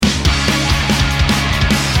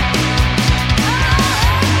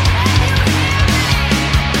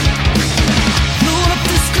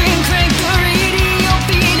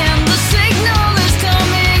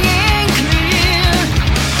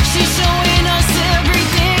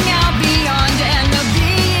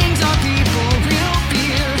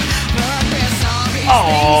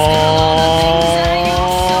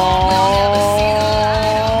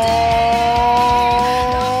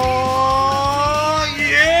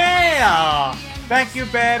Thank you,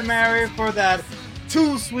 Bad Mary, for that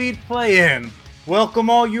too sweet play-in. Welcome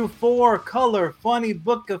all you four-color funny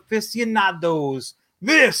book aficionados.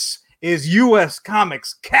 This is U.S.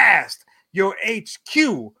 Comics Cast, your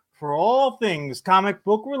HQ for all things comic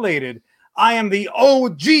book related. I am the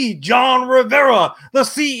OG John Rivera, the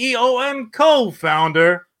CEO and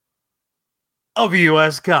co-founder of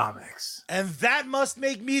U.S. Comics. And that must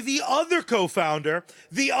make me the other co-founder,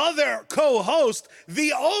 the other co-host,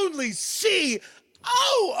 the only COO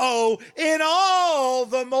in all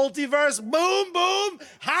the multiverse. Boom, boom,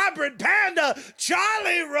 hybrid panda,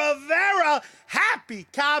 Charlie Rivera. Happy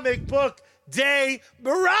comic book day,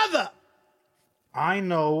 brother. I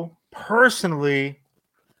know personally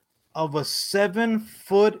of a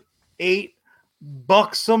 7'8"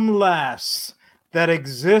 buxom lass that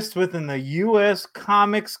exists within the U.S.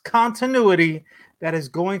 Comics continuity that is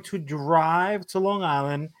going to drive to Long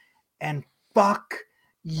Island and fuck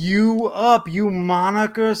you up, you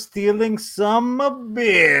moniker stealing son of a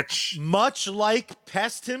bitch. Much like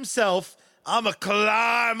Pest himself, I'ma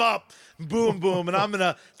climb up, boom, boom, and I'm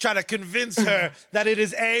gonna try to convince her that it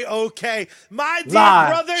is A-OK. My dear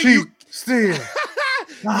brother, steal.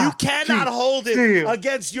 You cannot hold it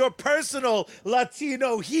against your personal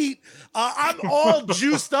Latino heat. I'm all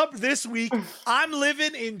juiced up this week. I'm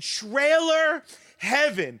living in trailer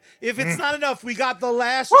heaven. If it's not enough, we got the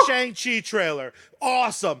last Shang-Chi trailer.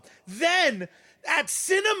 Awesome. Then at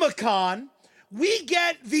CinemaCon, we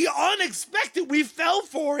get the unexpected. We fell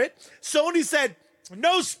for it. Sony said,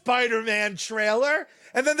 no Spider-Man trailer.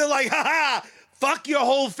 And then they're like, haha, fuck your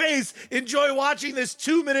whole face. Enjoy watching this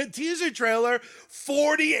 2-minute teaser trailer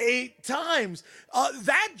 48 times.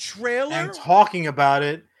 That trailer. And talking about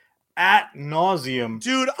it ad nauseum.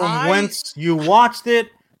 Dude, from whence you watched it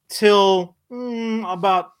till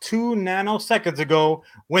about 2 nanoseconds ago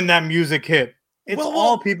when that music hit. It's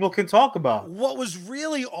all people can talk about. What was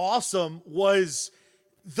really awesome was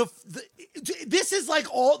this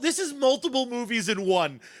is multiple movies in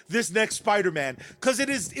one, this next Spider-Man, because it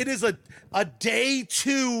is a day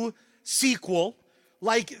 2 sequel.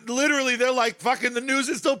 Like, literally, they're like, fucking the news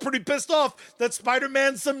is still pretty pissed off that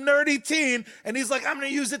Spider-Man's some nerdy teen, and he's like, I'm gonna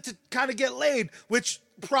use it to kind of get laid, which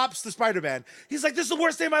props to Spider-Man. He's like, this is the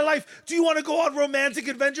worst day of my life. Do you want to go on romantic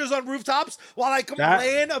adventures on rooftops while I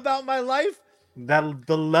complain about my life?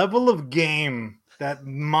 The level of game that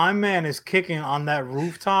my man is kicking on that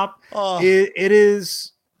rooftop, I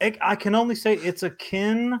can only say it's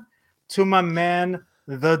akin to my man,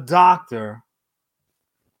 the Doctor,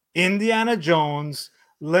 Indiana Jones,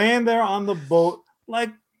 laying there on the boat.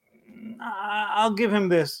 Like, I'll give him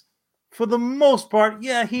this. For the most part,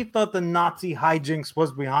 yeah, he thought the Nazi hijinks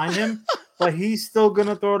was behind him, but he's still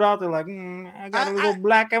gonna throw it out there like, I got a little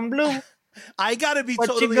black and blue. I gotta be what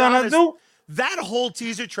totally you gonna honest. do? That whole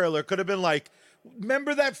teaser trailer could have been like,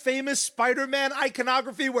 remember that famous Spider-Man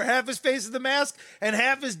iconography where half his face is the mask and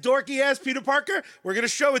half his dorky ass Peter Parker? We're gonna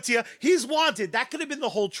show it to you. He's wanted. That could have been the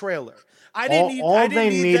whole trailer. All they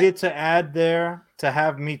needed to add there to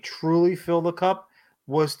have me truly fill the cup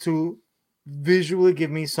was to visually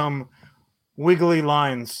give me some wiggly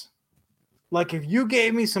lines. Like, if you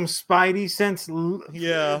gave me some Spidey sense,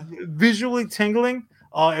 visually tingling,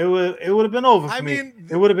 it would have been over for me.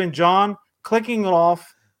 It would have been John clicking it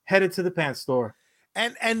off, headed to the pants store.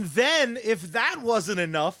 And then, if that wasn't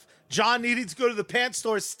enough, John needing to go to the pants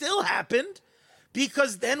store still happened,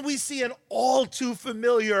 because then we see an all too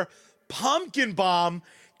familiar pumpkin bomb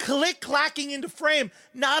click-clacking into frame.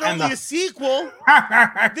 Not only a sequel,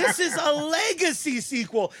 this is a legacy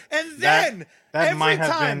sequel. And then that might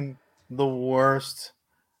have been the worst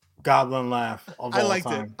goblin laugh of all time. I liked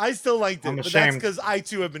it. I still liked it, but that's because I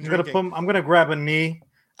too have been drinking. I'm gonna grab a knee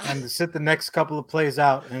and sit the next couple of plays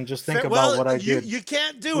out and just think about what I did. You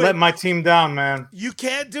can't do it. Let my team down, man. You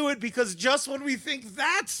can't do it, because just when we think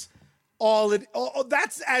that's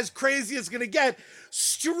that's as crazy as it's gonna get,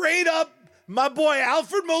 straight up, my boy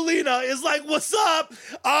Alfred Molina is like, what's up?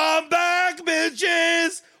 I'm back,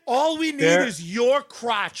 bitches. All we need is your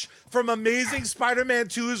crotch from Amazing Spider-Man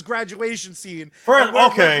 2's graduation scene.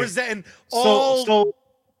 Representing all. So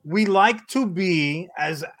we like to be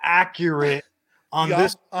as accurate on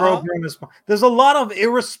this program as there's a lot of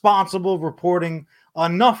irresponsible reporting,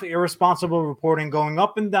 enough irresponsible reporting going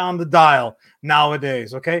up and down the dial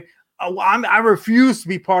nowadays. Okay. I refuse to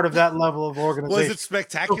be part of that level of organization. Was it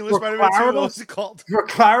Spectacular Spider-Man 2? What was it called? For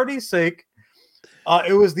clarity's sake,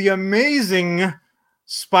 it was the Amazing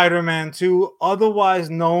Spider-Man 2, otherwise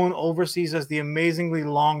known overseas as the Amazingly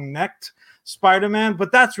Long-Necked Spider-Man,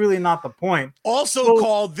 but that's really not the point. Also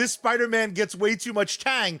called This Spider-Man Gets Way Too Much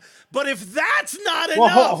Tang. But if that's not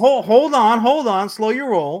enough... Hold on. Slow your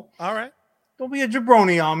roll. All right. don't be a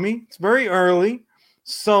jabroni on me. It's very early.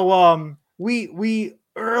 So we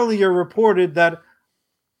earlier reported that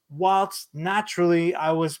whilst naturally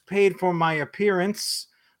I was paid for my appearance,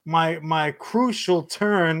 my crucial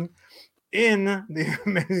turn in the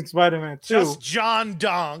Amazing Spider-Man 2, just John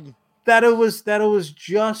Dong, that it was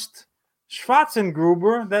just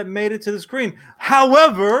Schwarzenegger that made it to the screen.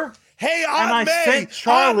 However, hey, I sent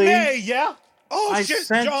Charlie, Aunt May, yeah. Oh I shit,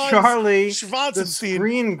 sent John's Charlie the Schwarzenstein.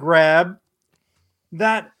 screen grab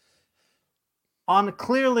that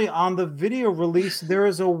clearly on the video release there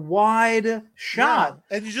is a wide shot,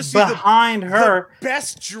 and you just behind see her, the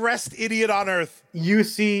best dressed idiot on earth. You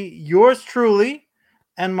see yours truly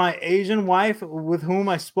and my Asian wife, with whom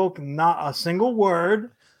I spoke not a single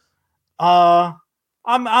word. I'm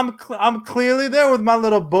clearly there with my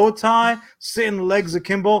little bow tie, sitting legs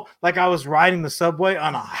akimbo, like I was riding the subway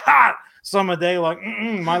on a hot summer day. Like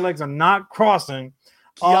my legs are not crossing.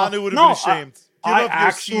 Keanu would have been ashamed. I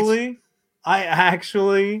actually,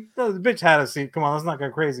 the bitch had a seat. Come on, let's not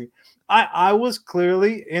get crazy. I was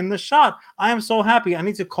clearly in the shot. I am so happy. I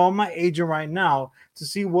need to call my agent right now to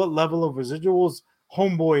see what level of residuals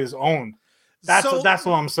Homeboy is owned. That's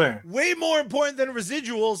what I'm saying. Way more important than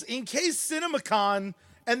residuals, in case CinemaCon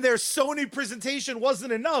and their Sony presentation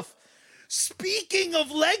wasn't enough. Speaking of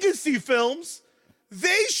legacy films,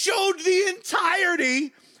 they showed the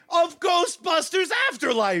entirety of Ghostbusters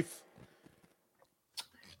Afterlife.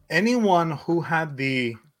 Anyone who had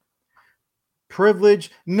the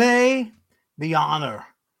privilege, nay, the honor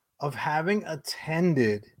of having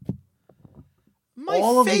attended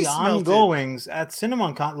all of the ongoings at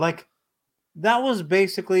CinemaCon, like, that was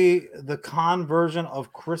basically the con version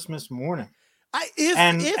of Christmas morning.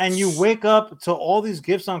 And you wake up to all these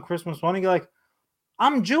gifts on Christmas morning, you're like,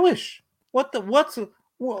 I'm Jewish. What's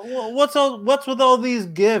with all these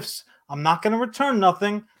gifts? I'm not going to return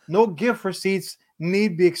nothing. No gift receipts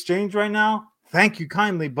need be exchanged right now. Thank you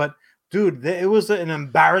kindly, but dude, it was an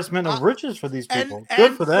embarrassment of riches for these people.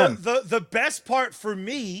 Good for them. The best part for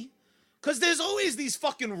me, because there's always these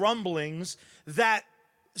fucking rumblings that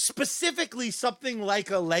specifically something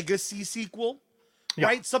like a legacy sequel,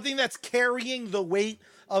 right? Something that's carrying the weight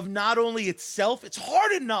of not only itself, it's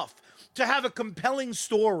hard enough to have a compelling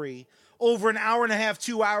story over an hour and a half,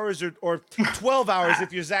 2 hours, or 12 hours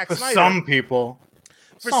if you're Zack Snyder.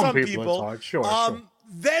 For some people, it's hard. Sure.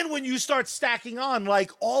 Then when you start stacking on,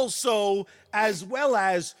 like, also, as well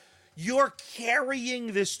as you're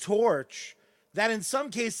carrying this torch that in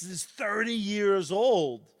some cases is 30 years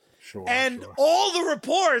old. All the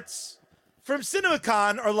reports from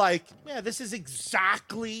CinemaCon are like, yeah, this is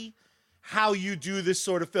exactly how you do this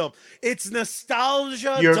sort of film. It's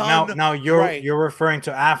nostalgia done. Now you're referring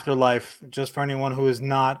to Afterlife, just for anyone who is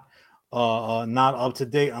not up to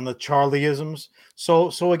date on the Charlieisms.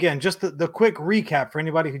 So again, just the quick recap for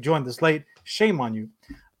anybody who joined this late. Shame on you.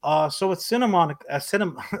 So it's Cinnamon.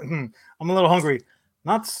 I'm a little hungry.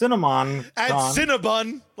 Not Cinnamon. At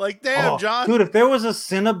Cinnabon. Like, damn, John. Dude, if there was a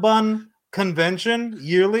Cinnabon convention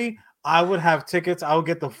yearly, I would have tickets. I would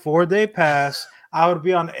get the 4-day pass. I would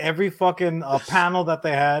be on every fucking panel that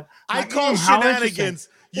they had. I call shenanigans.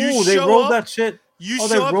 They rolled that shit.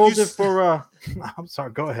 They rolled it for... I'm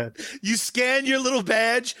sorry, go ahead. You scan your little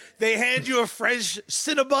badge. They hand you a fresh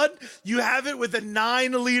Cinnabon. You have it with a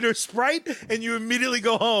 9-liter Sprite, and you immediately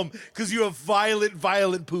go home because you have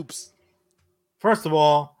violent poops. First of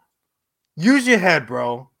all, use your head,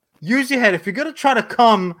 bro. Use your head. If you're going to try to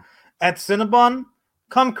come at Cinnabon,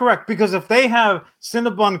 come correct. Because if they have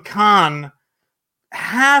Cinnabon Con,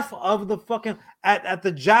 half of the fucking... At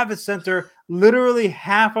the Javits Center, literally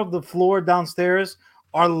half of the floor downstairs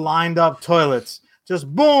are lined up toilets. Just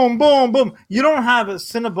boom, boom, boom. You don't have a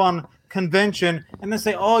Cinnabon convention and then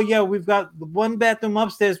say, oh, yeah, we've got one bathroom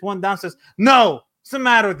upstairs, one downstairs. No. What's the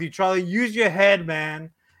matter with you, Charlie? Use your head, man.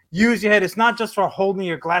 Use your head. It's not just for holding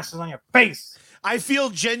your glasses on your face. I feel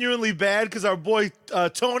genuinely bad because our boy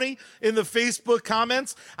Tony in the Facebook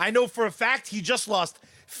comments, I know for a fact he just lost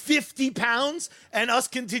 50 pounds, and us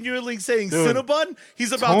continually saying Cinnabon,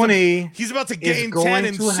 he's about to gain 10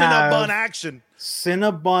 in Cinnabon action.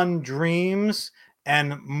 Cinnabon dreams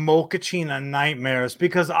and mochaccino nightmares,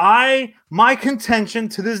 because my contention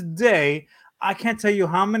to this day, I can't tell you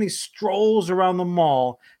how many strolls around the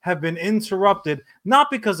mall have been interrupted, not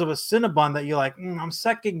because of a Cinnabon that you're like, I'm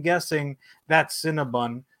second guessing that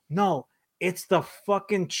Cinnabon. No, it's the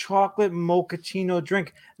fucking chocolate mochaccino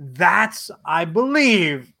drink. That's, I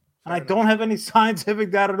believe, and I don't have any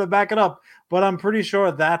scientific data to back it up, but I'm pretty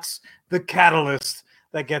sure that's the catalyst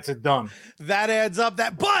that gets it done. That adds up.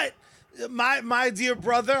 But my dear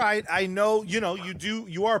brother, I know,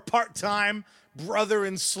 you are a part-time brother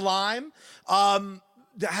in slime.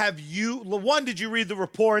 Have you, one, did you read the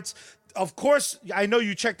reports? Of course, I know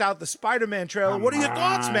you checked out the Spider-Man trailer. Come What are your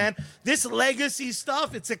thoughts, on. man? This legacy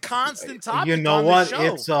stuff, it's a constant topic You know on what?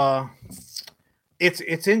 the show.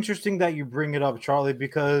 It's interesting that you bring it up, Charlie,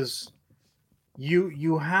 because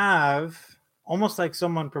you have almost like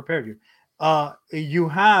someone prepared you. You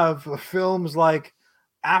have films like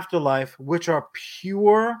Afterlife, which are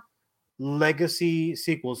pure legacy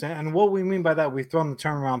sequels, and what we mean by that, we've thrown the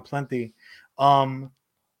term around plenty. Um,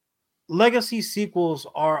 Legacy sequels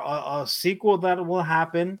are a sequel that will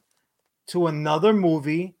happen to another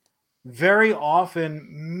movie, very often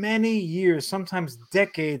many years, sometimes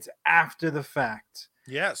decades after the fact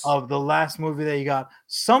Yes. of the last movie that you got.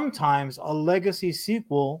 Sometimes a legacy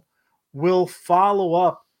sequel will follow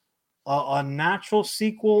up a natural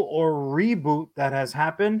sequel or reboot that has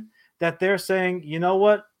happened, that they're saying, you know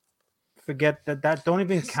what, forget that, don't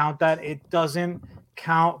even count that, it doesn't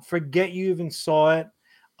count, forget you even saw it.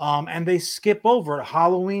 And they skip over it.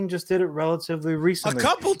 Halloween just did it relatively recently. A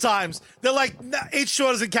couple times. They're like, nah,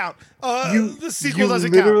 H2O doesn't count. The sequel you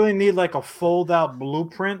doesn't literally count. need like a fold out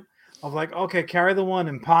blueprint of like, okay, carry the one,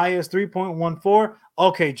 and Pi is 3.14.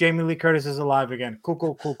 Okay, Jamie Lee Curtis is alive again.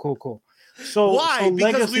 Cool. So Why? Because we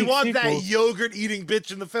legacy want that sequels, yogurt eating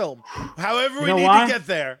bitch in the film. However, you we know need why? to get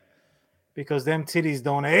there. Because them titties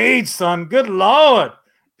don't age, son. Good lord.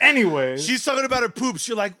 Anyways, She's talking about her poops.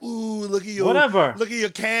 You're like, ooh, look at you. Whatever. Look at your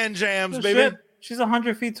can jams, no baby. shit. She's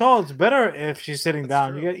 100 feet tall. It's better if she's sitting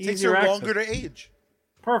down. True. You get It takes easier her access. longer to age.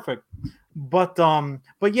 Perfect. But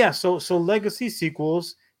yeah, so legacy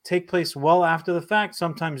sequels take place well after the fact,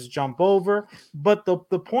 sometimes jump over. But the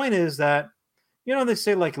point is that, you know, they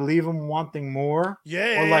say like leave them wanting more.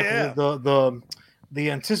 Yeah, Or like yeah. the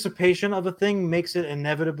anticipation of a thing makes it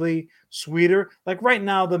inevitably sweeter. Like right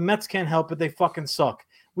now, the Mets can't help it. They fucking suck.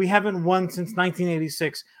 We haven't won since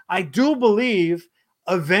 1986. I do believe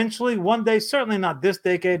eventually, one day, certainly not this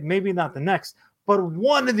decade, maybe not the next, but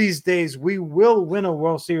one of these days we will win a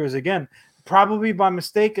World Series again. Probably by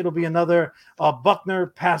mistake, it'll be another Buckner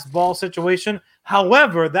pass ball situation.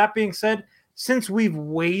 However, that being said, since we've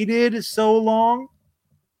waited so long,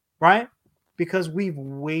 right? Because we've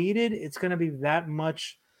waited, it's going to be that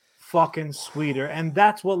much fucking sweeter. And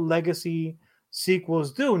that's what legacy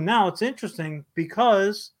sequels do. Now, it's interesting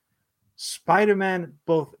because Spider-Man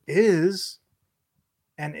both is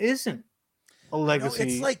and isn't a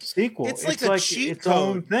legacy sequel. It's like a cheat its code.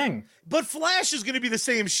 own thing. But Flash is going to be the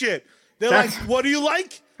same shit. They're like, what do you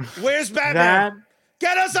like? Where's Batman?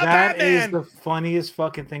 Get us a Batman. That is the funniest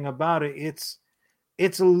fucking thing about it.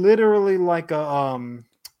 It's literally like a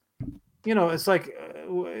you know, it's like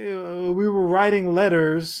we were writing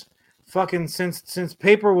letters fucking since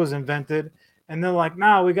paper was invented, and they're like,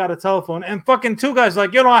 nah, we got a telephone, and fucking two guys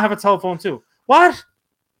like, you know, I have a telephone too. What?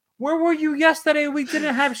 Where were you yesterday? We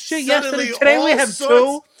didn't have shit Suddenly, yesterday. Today we have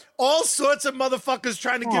two. All sorts of motherfuckers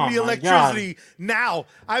trying to give me electricity. God. Now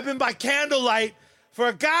I've been by candlelight for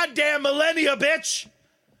a goddamn millennia, bitch.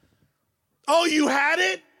 Oh, you had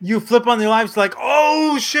it? You flip on the lights like,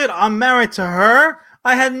 oh shit, I'm married to her?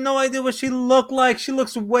 I had no idea what she looked like. She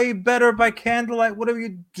looks way better by candlelight. What are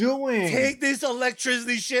you doing? Take this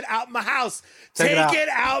electricity shit out my house. Take it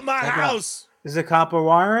out my house. Is it copper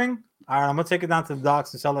wiring? All right, I'm going to take it down to the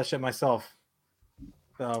docks and sell that shit myself.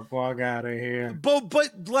 The fuck out of here.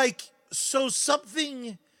 But like, so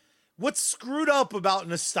something, what's screwed up about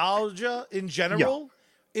nostalgia in general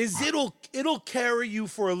is it'll carry you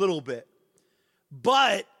for a little bit.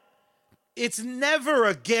 But it's never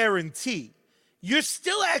a guarantee. You're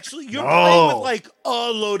still playing with like a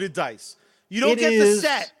loaded dice. You don't get the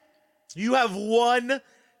set. You have one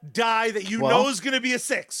die that you know is going to be a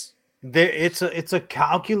 6. It's a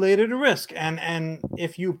calculated risk, and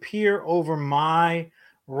if you peer over my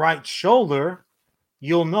right shoulder,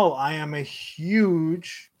 you'll know I am a student,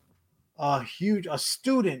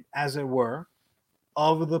 as it were,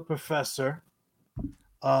 of the professor,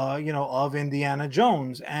 of Indiana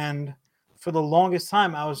Jones. And for the longest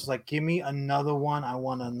time, I was like, give me another one. I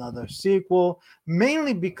want another sequel,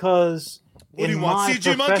 mainly because what do you want?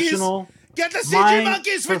 CG monkeys? Get the CG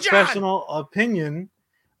monkeys for John. Professional opinion,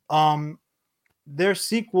 their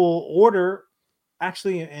sequel order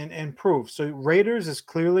actually improved. So Raiders is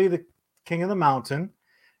clearly the king of the mountain.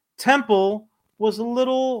 Temple was a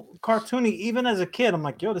little cartoony. Even as a kid, I'm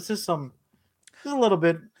like, yo, this is like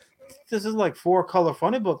 4-color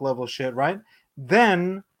funny book level shit, right?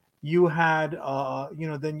 Then you had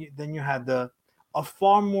then you had a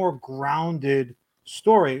far more grounded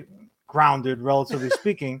story, relatively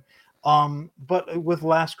speaking. But with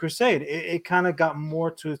Last Crusade, it kind of got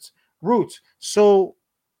more to its roots. So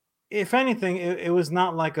if anything, it was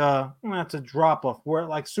not like that's a drop off. Where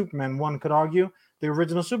like Superman, one could argue the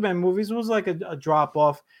original Superman movies was like a drop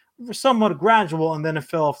off, somewhat gradual, and then it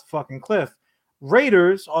fell off the fucking cliff.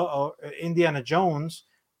 Raiders, Indiana Jones,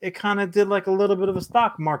 it kind of did like a little bit of a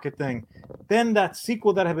stock market thing. Then that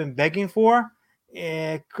sequel that I've been begging for,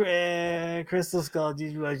 Crystal Skull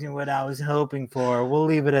just wasn't what I was hoping for. We'll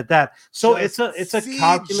leave it at that. So it's a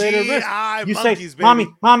calculated risk. You monkeys, say, mommy,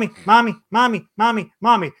 mommy, mommy, mommy, mommy,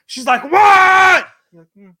 mommy. She's like, what? You're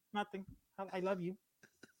like, nothing. I love you.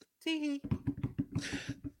 Tee.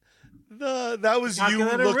 That was you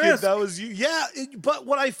looking. Risk. That was you. Yeah, but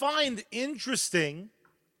what I find interesting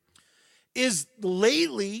is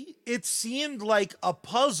lately it seemed like a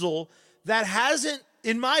puzzle that hasn't,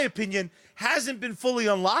 in my opinion, hasn't been fully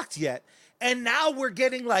unlocked yet. And now we're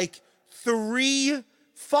getting like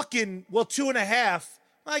 2.5.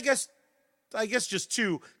 I guess just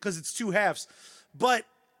 2 because it's 2 halves. But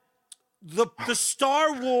the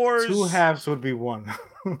Star Wars 2 halves would be 1.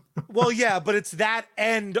 Well, yeah, but it's that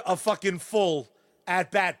and a fucking full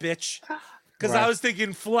at bat, bitch. Because I was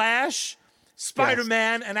thinking Flash,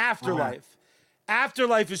 Spider-Man, and Afterlife.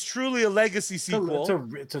 Afterlife is truly a legacy sequel.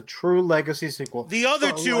 It's a true legacy sequel. The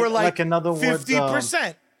other two are like another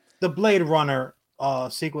 50%. The Blade Runner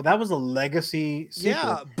sequel, that was a legacy sequel.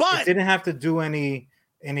 Yeah, but it didn't have to do any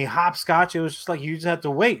hopscotch. It was just like you just had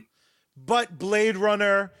to wait. But Blade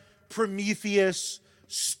Runner, Prometheus,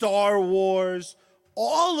 Star Wars,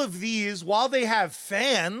 all of these, while they have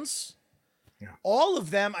fans, all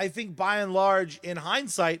of them, I think by and large, in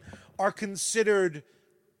hindsight, are considered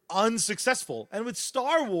unsuccessful. And with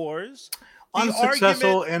Star Wars,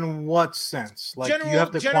 unsuccessful in what sense? Like you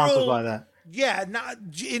have to quantify that. Yeah, not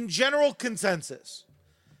in general consensus.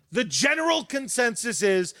 The general consensus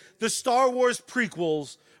is the Star Wars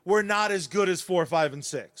prequels were not as good as 4, 5, and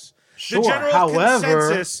 6. Sure. The general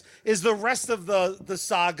consensus is the rest of the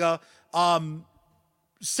saga,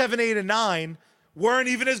 7, 8, and 9 weren't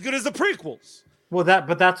even as good as the prequels. Well,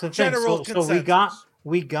 that's the thing. So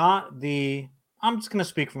we got the. I'm just gonna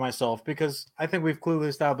speak for myself because I think we've clearly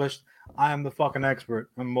established I am the fucking expert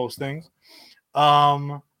on most things.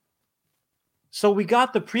 So we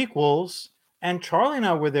got the prequels, and Charlie and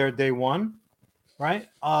I were there day one, right?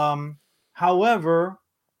 However,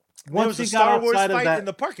 once we got outside of that in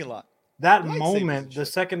the parking lot, that moment, the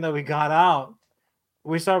second that we got out,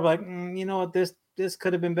 we started like, you know what, this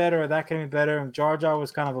could have been better, or that could have been better. And Jar Jar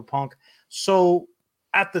was kind of a punk. So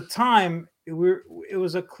at the time, it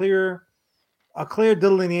was a clear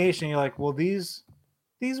delineation. You're like, well, these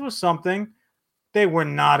were something. They were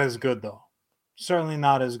not as good though. Certainly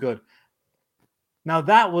not as good. Now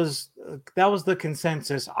that was the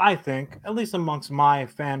consensus, I think, at least amongst my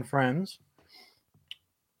fan friends.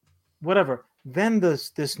 Whatever. Then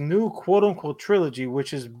this new quote unquote trilogy,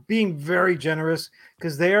 which is being very generous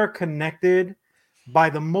because they are connected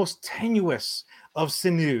by the most tenuous of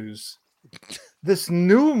sinews. These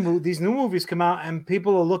new movies come out and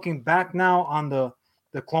people are looking back now on the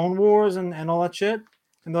Clone Wars and all that shit,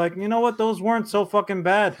 and they're like, you know what, those weren't so fucking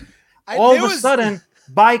bad. All of a sudden,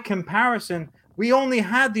 by comparison, we only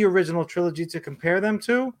had the original trilogy to compare them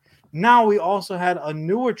to. Now we also had a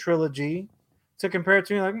newer trilogy to compare it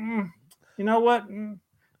to. You're like, you know what?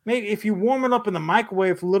 Maybe if you warm it up in the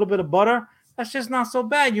microwave with a little bit of butter, that's just not so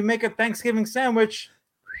bad. You make a Thanksgiving sandwich,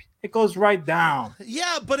 it goes right down.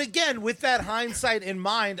 Yeah, but again, with that hindsight in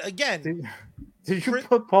mind, again. Did you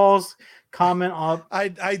put Paul's comment up? I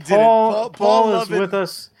did. Paul is with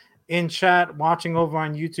us in chat, watching over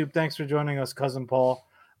on YouTube. Thanks for joining us, cousin Paul.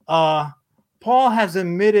 Paul has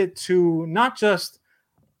admitted to not just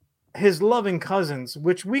his loving cousins,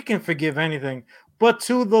 which we can forgive anything, but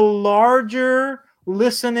to the larger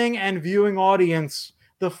listening and viewing audience,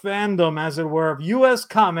 the fandom, as it were, of U.S.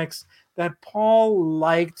 comics, that Paul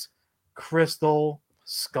liked Crystal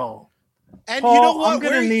Skull. And Paul, you know what? I'm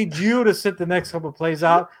going to need you to sit the next couple of plays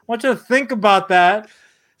out. I want you to think about that.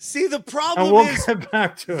 See, the problem and we'll is get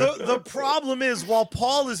back to it. The problem is, while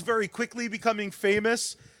Paul is very quickly becoming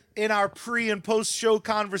famous in our pre and post show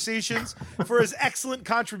conversations for his excellent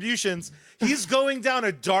contributions, he's going down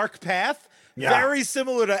a dark path, very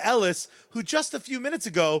similar to Ellis, who just a few minutes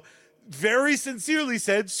ago very sincerely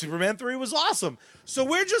said Superman 3 was awesome. So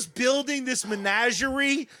we're just building this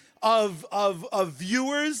menagerie of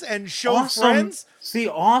viewers and show friends. See,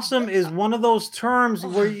 awesome is one of those terms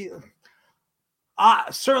where you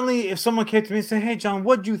certainly if someone came to me and said, hey John,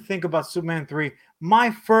 what do you think about Superman 3?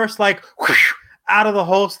 My first whoosh, out of the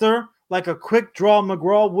holster, like a quick draw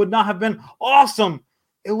McGraw would not have been awesome.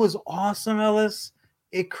 It was awesome, Ellis.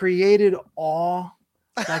 It created awe.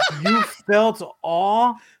 Like you felt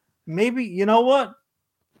awe. Maybe, you know what?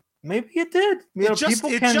 Maybe it did.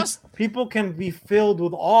 People can be filled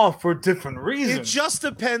with awe for different reasons. It just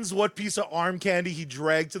depends what piece of arm candy he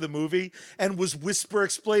dragged to the movie and was whisper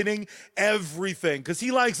explaining everything, because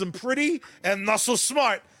he likes them pretty and not so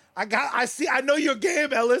smart. I know your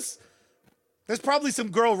game, Ellis. There's probably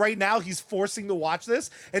some girl right now he's forcing to watch this,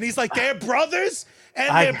 and he's like, they're brothers,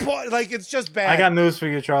 and like, it's just bad. I got news for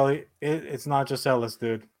you, Charlie. It's not just Ellis,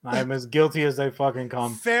 dude. I'm as guilty as they fucking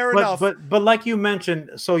come. Fair enough. But like you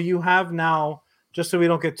mentioned, so you have now, just so we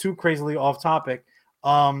don't get too crazily off topic,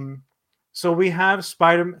 so we have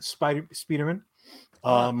Spiderman,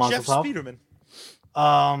 Jeff Spiderman.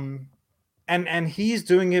 And he's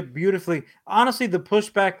doing it beautifully. Honestly, the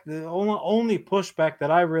only pushback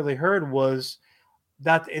that I really heard was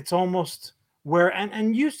that it's almost where,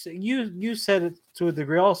 and you said it to a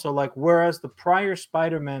degree also, like, whereas the prior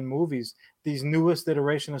Spider-Man movies, these newest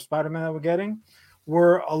iteration of Spider-Man that we're getting,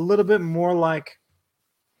 were a little bit more like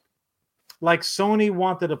Sony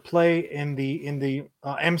wanted to play in the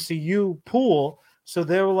MCU pool, so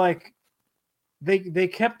they were like, they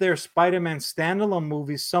kept their Spider-Man standalone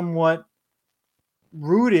movies somewhat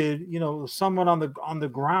rooted, somewhat on the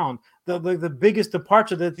ground. The biggest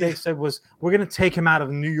departure that they said was, we're going to take him out of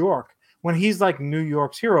New York, when he's like New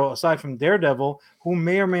York's hero, aside from Daredevil, who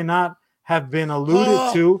may or may not have been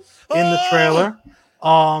alluded to in the trailer.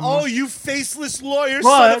 You faceless lawyer,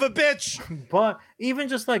 son of a bitch. But even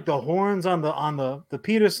just like the horns on the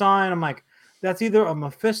Peter sign, I'm like, that's either a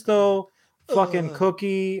Mephisto fucking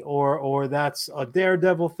cookie or that's a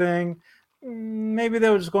Daredevil thing. Maybe they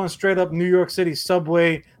were just going straight up New York City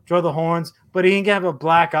subway, draw the horns, but he didn't have a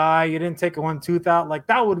black eye. You didn't take one tooth out. Like,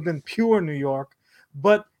 that would have been pure New York.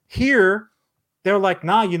 But here, they're like,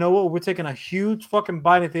 nah, you know what? We're taking a huge fucking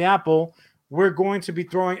bite at the apple. We're going to be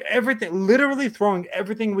literally throwing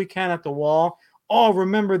everything we can at the wall. Oh,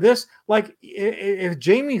 remember this? Like, if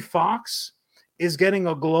Jamie Foxx is getting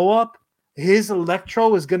a glow up, his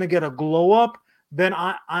Electro is going to get a glow up, then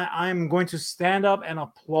I'm going to stand up and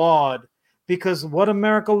applaud. Because what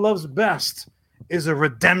America loves best is a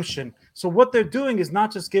redemption. So what they're doing is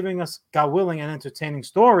not just giving us, God willing, an entertaining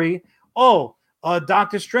story.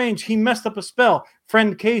 Doctor Strange, he messed up a spell.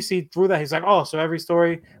 Friend Casey threw that. He's like, so every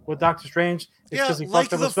story with Doctor Strange is because he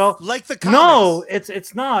fucked up a spell. Like the comics. No,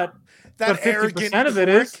 it's not. That but 50% of it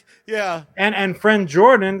is. Yeah. And friend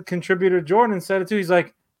Jordan, contributor Jordan, said it too. He's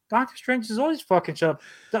like, Doctor Strange is always fucking shut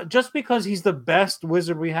up. Just because he's the best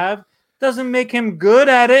wizard we have doesn't make him good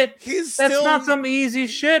at it. That's not some easy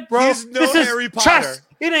shit, bro. He's no Harry Potter. Chess.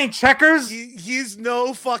 It ain't checkers. He's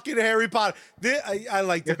no fucking Harry Potter. I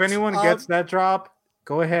like that. If anyone gets that drop,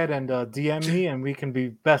 go ahead and DM me and we can be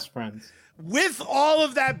best friends. With all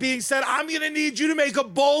of that being said, I'm going to need you to make a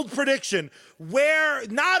bold prediction where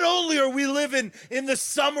not only are we living in the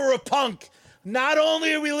summer of punk, not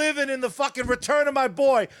only are we living in the fucking return of my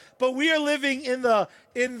boy, but we are living in the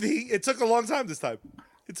it took a long time this time.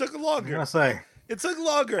 It took longer. I'm gonna say. It took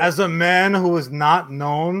longer. As a man who is not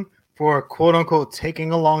known for quote unquote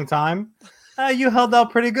taking a long time, you held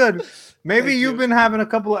out pretty good. Maybe you've been having a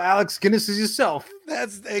couple of Alex Guinnesses yourself.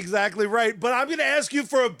 That's exactly right. But I'm going to ask you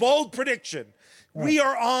for a bold prediction. Right. We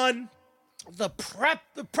are on the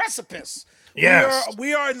precipice. Yes.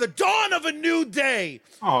 We are in the dawn of a new day.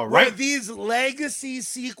 All right. Where these legacy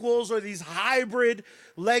sequels or these hybrid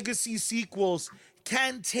legacy sequels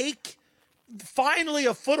can take finally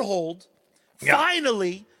a foothold,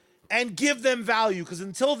 finally, and give them value. Because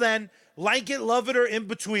until then, like it, love it, or in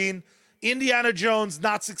between, Indiana Jones,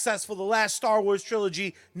 not successful. The last Star Wars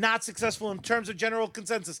trilogy, not successful in terms of general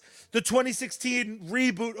consensus. The 2016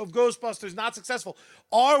 reboot of Ghostbusters, not successful.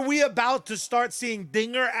 Are we about to start seeing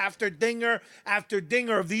dinger after dinger after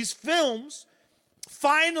dinger of these films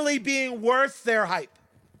finally being worth their hype?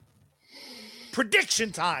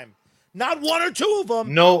 Prediction time. Not one or two of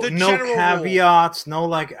them. No caveats, rule. No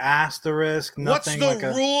like asterisk, nothing. What's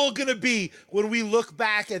the rule going to be when we look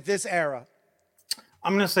back at this era?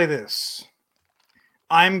 I'm going to say this.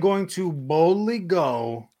 I'm going to boldly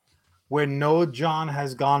go where no John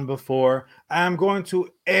has gone before. I'm going to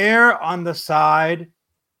err on the side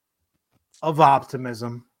of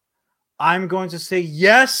optimism. I'm going to say,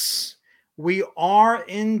 yes, we are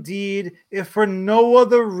indeed, if for no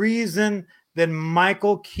other reason than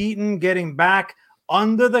Michael Keaton getting back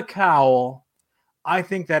under the cowl, I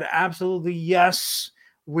think that absolutely, yes,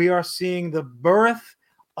 we are seeing the birth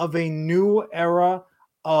of a new era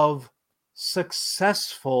of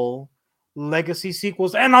successful legacy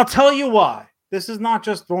sequels. And I'll tell you why. This is not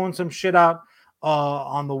just throwing some shit out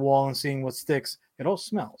on the wall and seeing what sticks. It all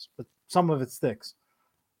smells, but some of it sticks.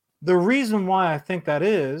 The reason why I think that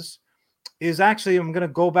is actually, I'm going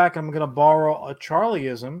to go back and I'm going to borrow a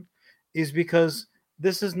Charlieism. is because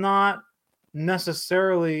this is not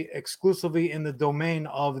necessarily exclusively in the domain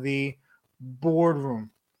of the boardroom,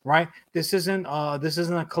 right? This isn't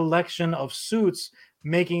a collection of suits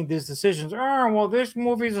making these decisions. Oh, well, this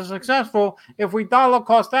movies are successful if we dollar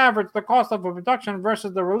cost average the cost of a production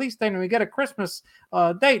versus the release date, and we get a Christmas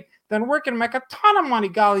date, then we're gonna make a ton of money.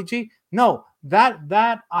 Golly gee, no,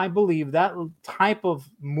 that I believe that type of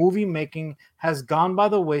movie making has gone by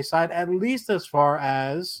the wayside, at least as far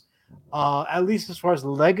as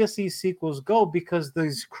legacy sequels go, because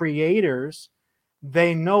these creators,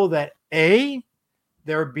 they know that A,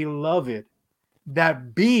 they're beloved,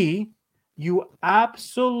 that B, you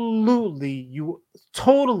absolutely, you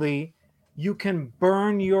totally, you can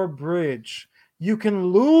burn your bridge. You can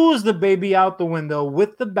lose the baby out the window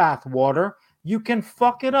with the bathwater. You can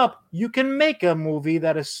fuck it up. You can make a movie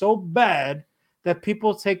that is so bad that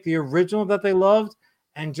people take the original that they loved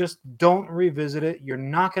and just don't revisit it. You're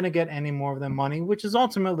not going to get any more of their money, which is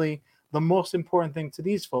ultimately the most important thing to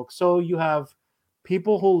these folks. So you have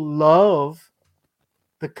people who love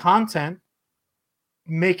the content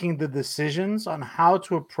making the decisions on how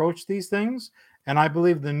to approach these things. And I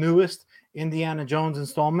believe the newest Indiana Jones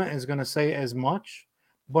installment is going to say as much.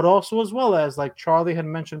 But also, as well as, like Charlie had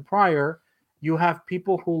mentioned prior, you have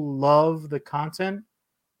people who love the content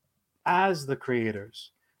as the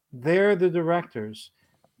creators. They're the directors.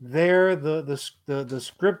 They're the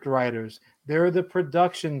script writers. They're the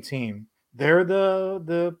production team. They're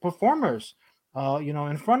the performers.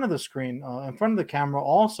 In front of the screen, in front of the camera,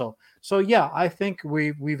 also. So yeah, I think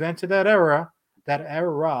we've entered that era,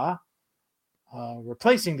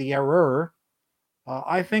 replacing the error.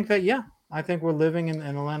 I think that I think we're living in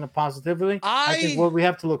a land of positivity. I think what we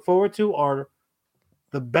have to look forward to are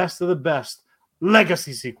the best of the best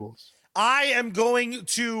legacy sequels. I am going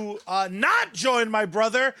to not join my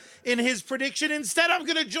brother in his prediction. Instead, I'm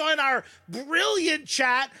going to join our brilliant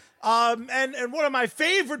chat and one of my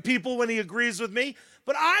favorite people when he agrees with me.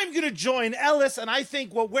 But I'm going to join Ellis, and I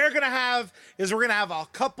think what we're going to have is we're going to have a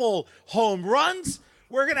couple home runs.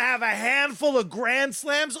 We're going to have a handful of grand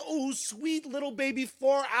slams. Oh, sweet little baby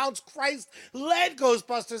 4-ounce Christ led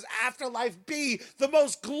Ghostbusters Afterlife be the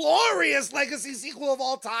most glorious legacy sequel of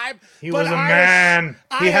all time. He was a man.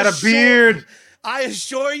 He had a beard. I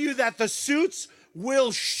assure you that the suits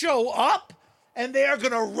will show up. And they are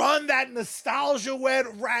going to run that nostalgia wet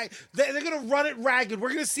rag. They're going to run it ragged. We're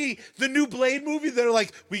going to see the new Blade movie. They're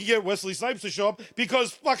like, we can get Wesley Snipes to show up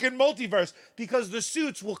because fucking multiverse. Because the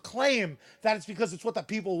suits will claim that it's because it's what the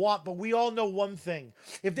people want. But we all know one thing.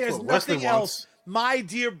 If there's nothing else, my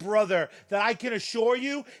dear brother, that I can assure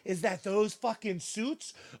you is that those fucking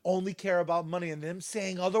suits only care about money. And them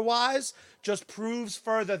saying otherwise just proves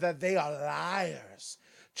further that they are liars.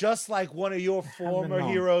 Just like one of your former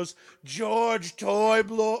heroes, George Toy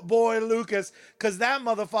Boy Lucas, because that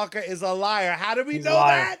motherfucker is a liar. How do we know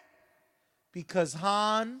that? Because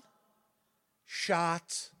Han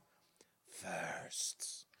shot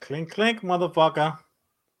first. Clink, clink, motherfucker.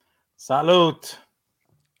 Salute.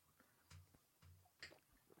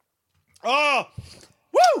 Oh,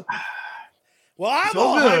 woo! Well, I'm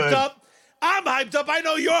all hyped up. I'm hyped up. I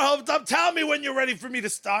know you're hyped up. Tell me when you're ready for me to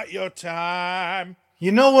start your time.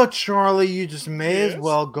 You know what, Charlie? You just may as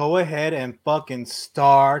well go ahead and fucking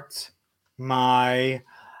start my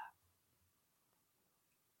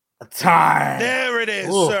time. There it is,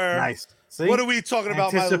 sir. Nice. See? What are we talking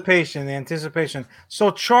about? The anticipation. So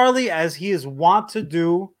Charlie, as he is wont to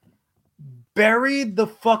do, buried the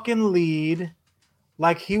fucking lead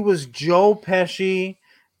like he was Joe Pesci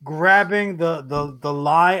grabbing the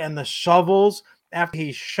lie and the shovels after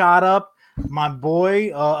he shot up my boy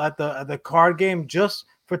at the card game just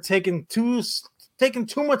for taking too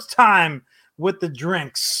much time with the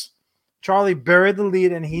drinks. Charlie buried the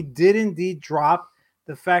lead, and he did indeed drop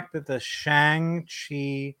the fact that the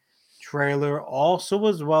Shang-Chi trailer also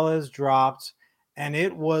as well as dropped, and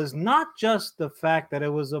it was not just the fact that it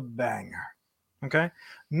was a banger, okay?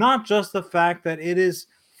 Not just the fact that it is,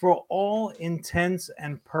 for all intents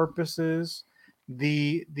and purposes,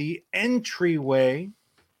 the entryway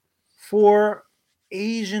for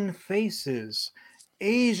Asian faces,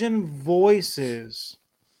 Asian voices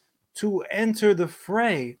to enter the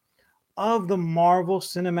fray of the Marvel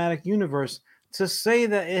Cinematic Universe. To say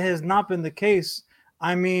that it has not been the case,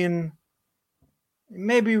 I mean,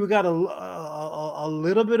 maybe we got a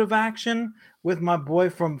little bit of action with my boy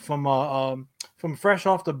from Fresh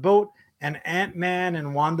Off the Boat and Ant-Man and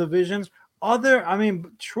WandaVision.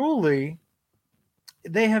 Truly,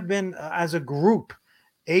 they have been, as a group,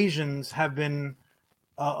 Asians have been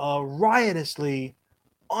riotously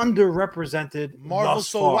underrepresented. Marvel's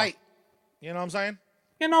so white. You know what I'm saying?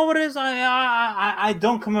 You know what it is? I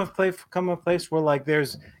don't come a place where like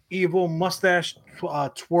there's evil mustache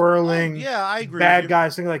twirling yeah, I agree with bad you.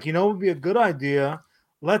 guys thinking like, it would be a good idea.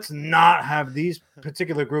 Let's not have these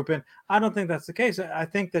particular group in. I don't think that's the case. I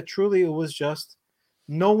think that truly it was just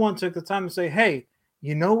no one took the time to say, hey,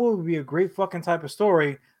 what would be a great fucking type of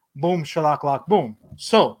story? Boom, shalak lock, boom.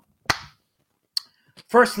 So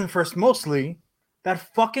first mostly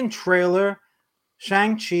that fucking trailer,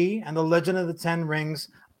 Shang-Chi and the Legend of the Ten Rings.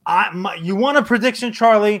 You want a prediction,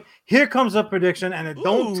 Charlie? Here comes a prediction, and it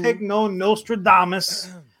don't take no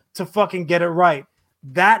Nostradamus to fucking get it right.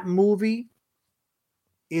 That movie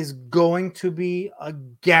is going to be a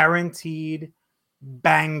guaranteed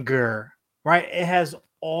banger, right? It has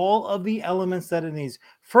all of the elements that it needs.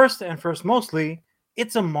 First, mostly,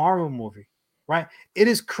 it's a Marvel movie, right? It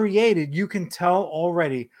is created. You can tell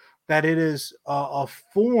already that it is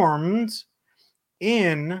formed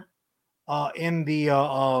in the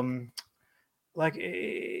like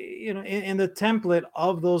in the template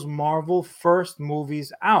of those Marvel first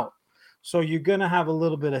movies out. So you're gonna have a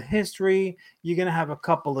little bit of history. You're gonna have a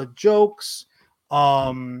couple of jokes.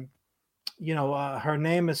 Her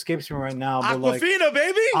name escapes me right now, but Aquafina,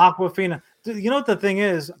 baby. Aquafina. You know what the thing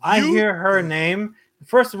is? I hear her name.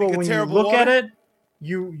 First of all, when you look at it,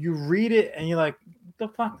 you read it and you're like, what the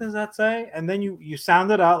fuck does that say? And then you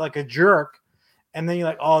sound it out like a jerk, and then you're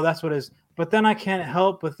like, oh, that's what it is. But then I can't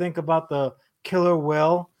help but think about the killer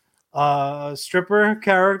whale stripper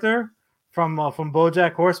character from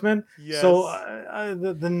BoJack Horseman. Yes. So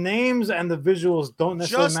the names and the visuals don't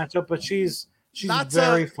necessarily match up, but she's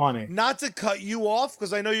very funny. Not to cut you off,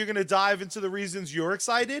 because I know you're going to dive into the reasons you're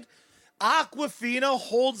excited. Aquafina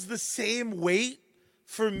holds the same weight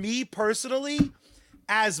for me personally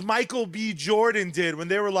as Michael B. Jordan did when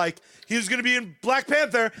they were like, he was going to be in Black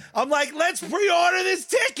Panther. I'm like, let's pre-order this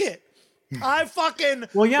ticket. I fucking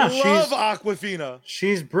love Aquafina.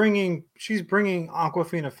 She's bringing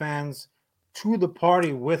Aquafina fans to the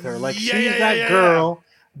party with her. Like she's that girl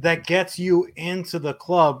that gets you into the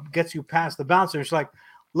club, gets you past the bouncer. She's like,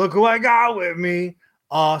 look who I got with me.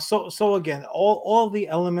 So again, all the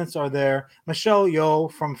elements are there. Michelle Yeoh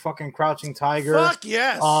from fucking Crouching Tiger. Fuck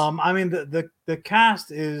yes. I mean the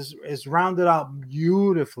cast is rounded out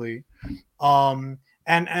beautifully. And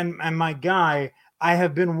my guy, I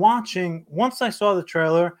have been watching. Once I saw the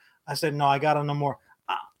trailer, I said, no, I gotta know more.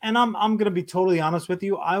 And I'm gonna be totally honest with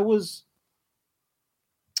you. I was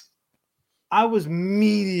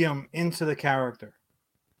medium into the character,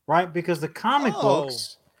 right? Because the comic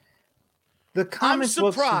books. The comic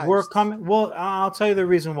books were coming. Well, I'll tell you the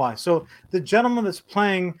reason why. So the gentleman that's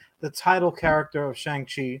playing the title character of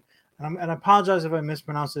Shang-Chi, and I apologize if I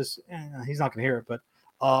mispronounce this. He's not going to hear it, but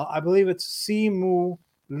I believe it's Simu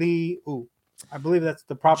Liu. I believe that's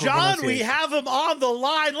the proper pronunciation. We have him on the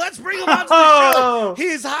line. Let's bring him on to the show.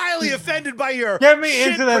 He's highly offended by your Get me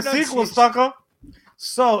into that sequel, sucker.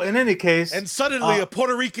 So, in any case... And suddenly a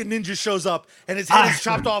Puerto Rican ninja shows up and his head is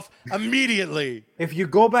chopped off immediately. If you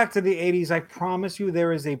go back to the 80s, I promise you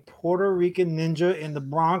there is a Puerto Rican ninja in the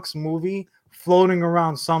Bronx movie floating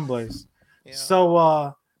around someplace.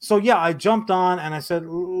 Yeah. So yeah, I jumped on and I said,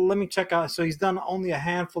 let me check out. So he's done only a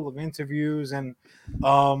handful of interviews, and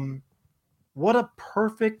what a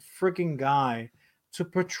perfect freaking guy to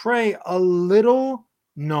portray a little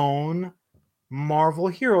known Marvel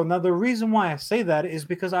hero. Now, the reason why I say that is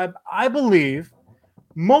because I believe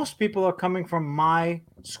most people are coming from my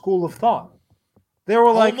school of thought. They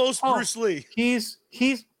were like, almost Bruce Lee. He's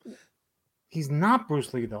not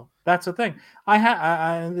Bruce Lee though. That's the thing.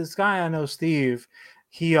 I this guy I know, Steve.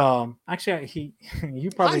 He actually you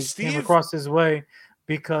probably came across his way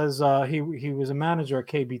because he was a manager at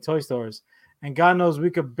KB Toy Stores, and God knows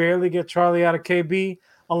we could barely get Charlie out of KB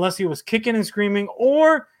unless he was kicking and screaming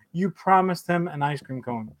or you promised him an ice cream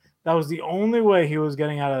cone. That was the only way he was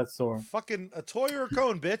getting out of that store. Fucking a toy or a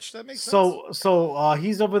cone, bitch. That makes sense. So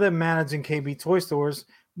he's over there managing KB Toy Stores,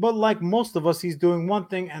 but like most of us, he's doing one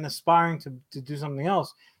thing and aspiring to do something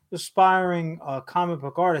else. Aspiring comic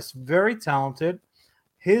book artist, very talented.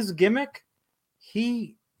 His gimmick,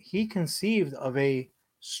 he conceived of a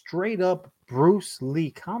straight up Bruce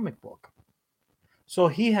Lee comic book. So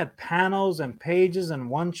he had panels and pages and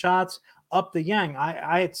one shots up the yang.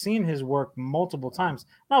 I had seen his work multiple times.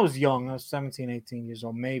 I was young. I was 17, 18 years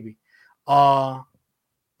old, maybe. But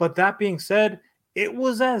that being said, it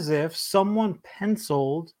was as if someone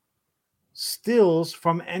penciled stills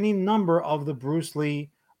from any number of the Bruce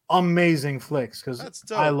Lee amazing flicks, because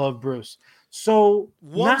I love Bruce. So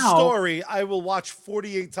one story I will watch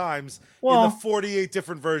 48 times in the 48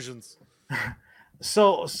 different versions.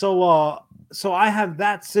 So I have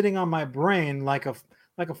that sitting on my brain like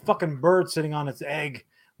like a fucking bird sitting on its egg,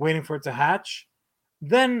 waiting for it to hatch.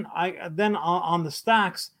 Then on the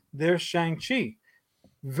stacks, there's Shang-Chi.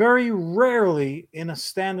 Very rarely in a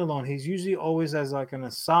standalone. He's usually always as like an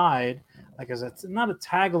aside, like as a not a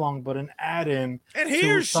tag along, but an add-in And to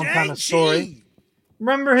here's some kind of Shang-Chi. story.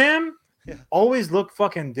 Remember him? Yeah. Always looked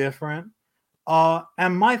fucking different.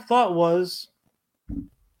 And my thought was,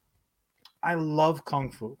 I love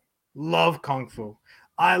Kung Fu. Love Kung Fu.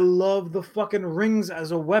 I love the fucking rings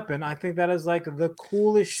as a weapon. I think that is like the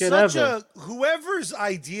coolest shit ever. Whoever's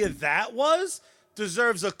idea that was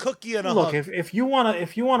deserves a cookie and a Look, hug. if you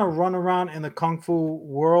wanna run around in the Kung Fu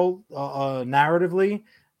world narratively,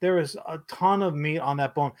 there is a ton of meat on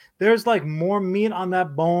that bone. There's like more meat on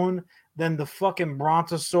that bone than the fucking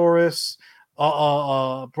Brontosaurus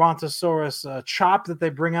chop that they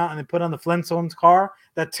bring out and they put on the Flintstones car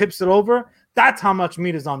that tips it over. That's how much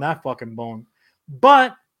meat is on that fucking bone.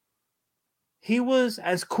 But he was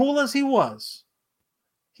as cool as he wasn't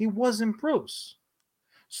Bruce.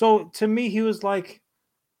 So to me, he was like,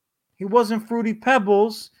 he wasn't Fruity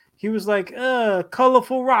Pebbles. He was like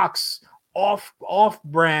colorful rocks, off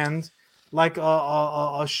brand, like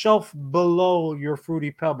a shelf below your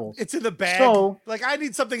Fruity Pebbles. It's in the bag. So, like, I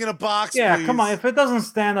need something in a box. Yeah, please. come on. If it doesn't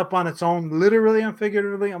stand up on its own, literally and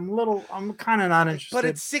figuratively, I'm kind of not interested. But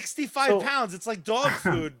it's 65 pounds. It's like dog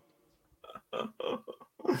food.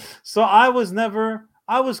 So I was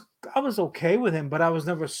okay with him, but I was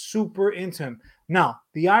never super into him. Now,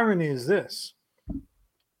 the irony is this.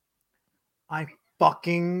 I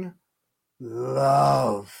fucking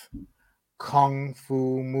love Kung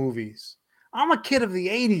Fu movies. I'm a kid of the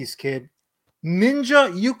 80s, kid.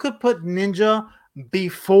 Ninja, you could put ninja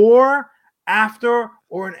before, after,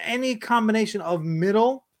 or in any combination of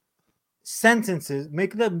middle sentences.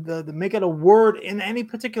 Make make it a word in any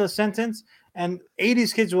particular sentence, and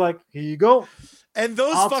 80s kids were like, here you go. And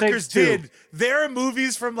those fuckers did. There are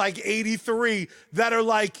movies from like 83 that are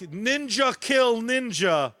like Ninja Kill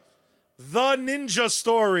Ninja, The Ninja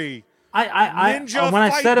Story. When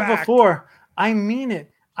I said it before, I mean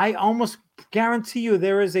it. I almost guarantee you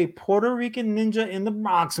there is a Puerto Rican ninja in the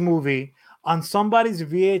Bronx movie on somebody's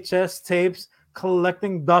VHS tapes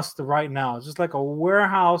collecting dust right now. It's just like a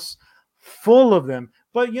warehouse full of them.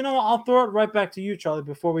 But you know, I'll throw it right back to you, Charlie,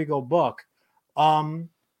 before we go buck.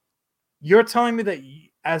 You're telling me that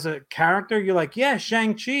as a character, you're like, yeah,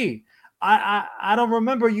 Shang-Chi. I don't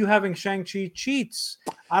remember you having Shang-Chi cheats.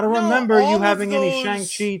 I don't remember you having any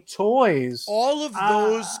Shang-Chi toys. All of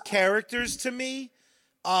those characters to me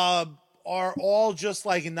are all just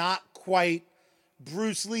like not quite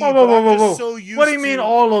Bruce Lee. So used what do you mean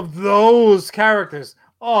all of those characters?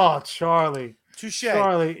 Oh, Charlie. Touche.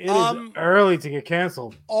 Charlie, it is early to get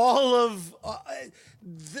canceled. All of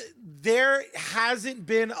there hasn't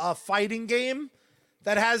been a fighting game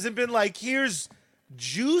that hasn't been like, here's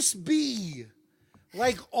Juice B.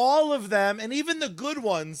 Like all of them, and even the good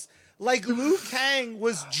ones, like Liu Kang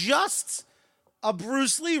was just a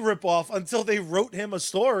Bruce Lee ripoff until they wrote him a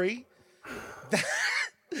story.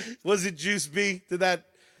 Was it Juice B? Is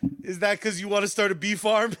that because you want to start a bee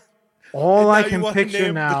farm? All I can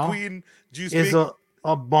picture now Queen Juice is B?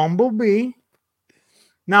 a bumblebee.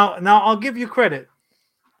 Now I'll give you credit.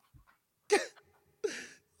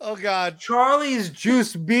 Oh God. Charlie's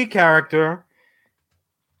Juice B character,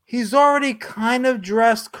 he's already kind of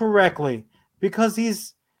dressed correctly because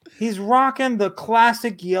he's rocking the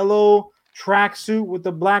classic yellow tracksuit with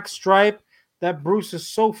the black stripe that Bruce is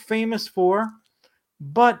so famous for.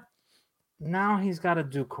 But now he's got to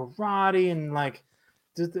do karate and like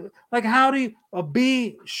how do you, a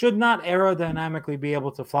bee should not aerodynamically be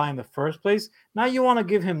able to fly in the first place. Now you want to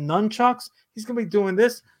give him nunchucks? He's going to be doing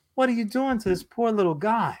this. What are you doing to this poor little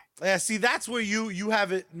guy? Yeah, see, that's where you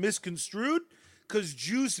have it misconstrued, because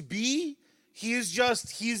Juice B, he's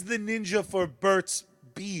the ninja for Burt's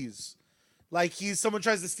Bees. Like someone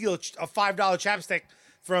tries to steal a $5 chapstick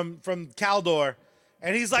from Caldor,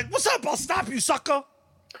 and he's like, "What's up? I'll stop you, sucker."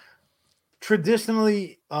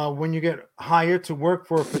 Traditionally, when you get hired to work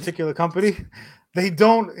for a particular company, they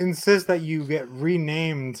don't insist that you get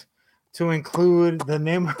renamed to include the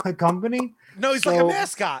name of the company. No, he's like a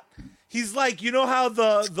mascot. He's like, you know how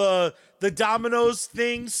the Domino's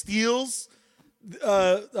thing steals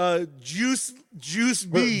Juice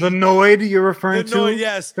B. The Noid you're referring to? Noid,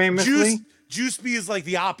 yes. Famously. Juice B is like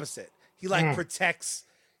the opposite. He like protects.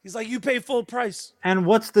 He's like, you pay full price. And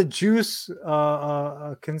what's the juice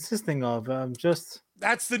consisting of?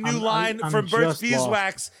 That's the new line from Burt's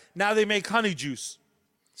Beeswax. Now they make honey juice.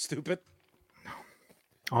 Stupid.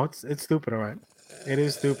 Oh, it's stupid, all right. It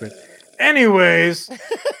is stupid. Anyways,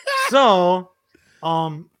 so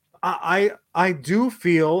I do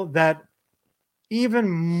feel that even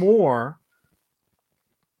more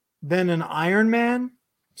than an Iron Man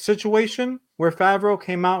situation where Favreau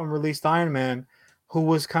came out and released Iron Man, who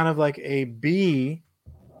was kind of like a B,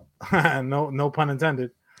 no pun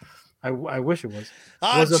intended. I wish it was.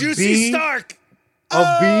 Was a Juicy B, Stark.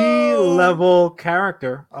 a B level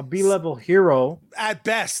character, a B level hero at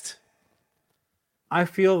best. I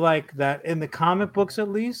feel like that in the comic books, at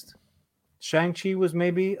least, Shang-Chi was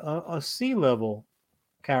maybe a C level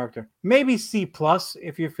character, maybe C plus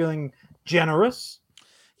if you're feeling generous.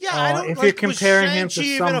 Yeah, I don't if like. You're comparing him to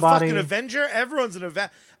Shang-Chi somebody, even a fucking Avenger? Everyone's an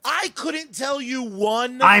Avenger. I couldn't tell you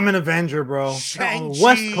one. I'm an Avenger, bro. I'm a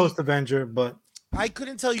West Coast Avenger, but I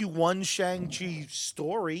couldn't tell you one Shang-Chi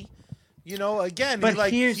story. You know, again, but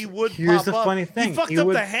he would here's pop the up. funny thing. He fucked up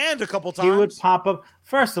the hand a couple times. He would pop up.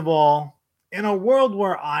 First of all, in a world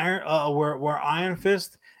where Iron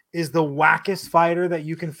Fist is the wackest fighter that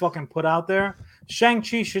you can fucking put out there,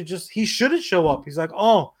 Shang-Chi shouldn't show up. He's like,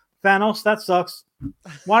 oh, Thanos, that sucks.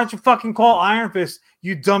 Why don't you fucking call Iron Fist,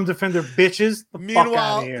 you dumb defender bitches? Fuck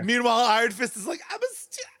out of here. Meanwhile, Iron Fist is like,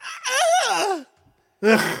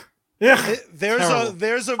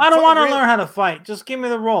 there's a. I don't want to learn how to fight. Just give me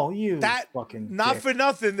the role. Not for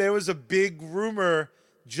nothing. There was a big rumor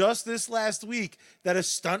just this last week that a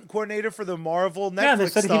stunt coordinator for the Marvel Netflix they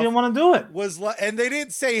said he didn't want to do it. And they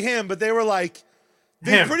didn't say him, but they were like,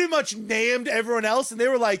 they pretty much named everyone else, and they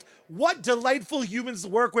were like, what delightful humans to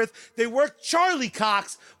work with. They worked Charlie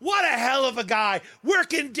Cox. What a hell of a guy,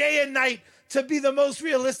 working day and night to be the most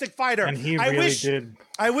realistic fighter. And he really did.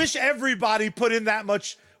 I wish everybody put in that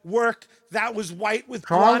much work. That was white with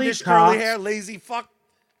blondish curly hair, lazy fuck.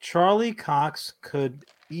 Charlie Cox could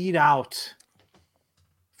eat out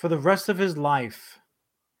for the rest of his life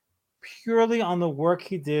purely on the work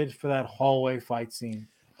he did for that hallway fight scene.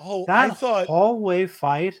 Oh, that hallway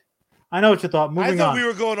fight. I know what you thought. I thought we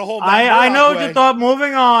were going a whole. I know what you thought.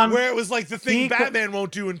 Moving on. Where it was like the thing Batman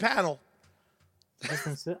won't do in panel.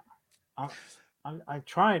 Listen, I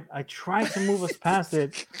tried to move us past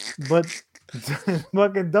it, but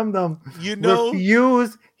fucking dum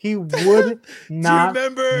refused. He would not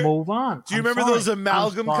move on. Do you remember those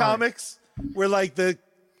amalgam comics where like they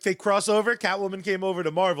cross over? Catwoman came over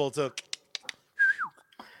to Marvel to.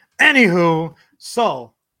 Anywho,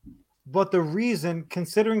 but the reason,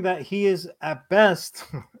 considering that he is at best,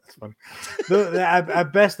 that's funny,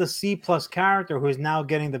 at best a C plus character who is now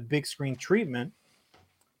getting the big screen treatment,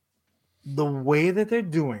 the way that they're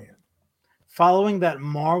doing it, following that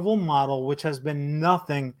Marvel model, which has been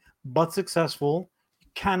nothing but successful,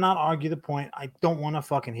 cannot argue the point. I don't want to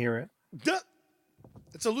fucking hear it.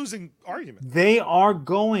 It's a losing argument. They are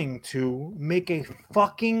going to make a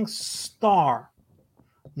fucking star,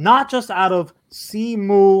 not just out of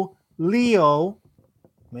Simu Leo,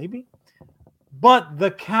 maybe, but the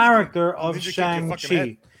character of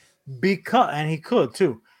Shang-Chi, and he could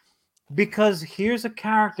too, because here's a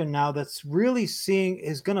character now that's really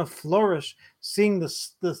is going to flourish, seeing the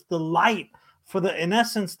light for in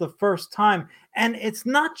essence the first time. And it's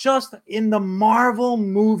not just in the Marvel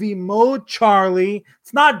movie mode, Charlie.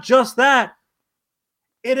 It's not just that.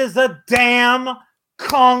 It is a damn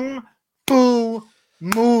kung fu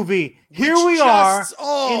movie. Here we are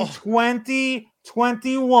in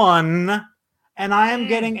 2021, and I am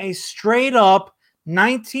getting a straight up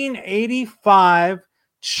 1985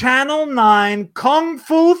 Channel 9 Kung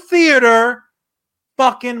Fu Theater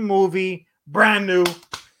fucking movie, brand new.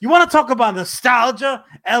 You want to talk about nostalgia,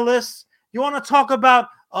 Ellis? You want to talk about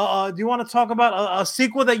do you want to talk about a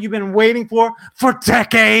sequel that you've been waiting for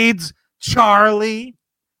decades, Charlie?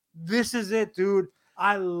 This is it, dude.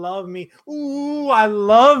 I love me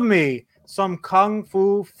some kung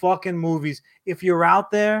fu fucking movies. If you're out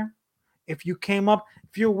there, if you came up,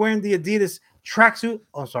 if you're wearing the Adidas tracksuit,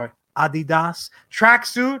 Adidas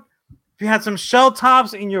tracksuit, if you had some shell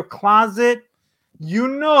tops in your closet, you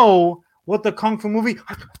know what the kung fu movie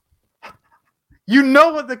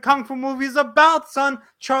is about, son.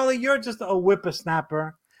 Charlie, you're just a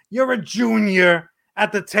whippersnapper. You're a junior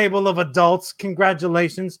at the table of adults.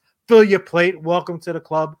 Congratulations. Fill your plate. Welcome to the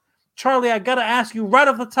club. Charlie, I got to ask you right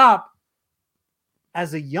off the top,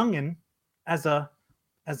 as a youngin', as a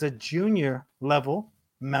junior level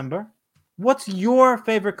member, what's your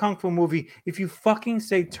favorite kung fu movie? If you fucking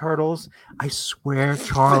say Turtles, I swear,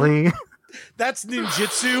 Charlie. That's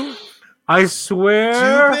ninjutsu. I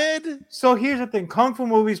swear. Stupid. So here's the thing. Kung fu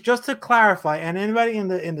movies, just to clarify, and anybody in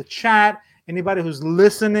the chat, anybody who's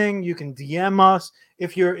listening, you can DM us.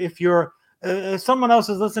 If someone else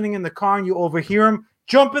is listening in the car and you overhear them,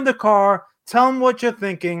 jump in the car, tell them what you're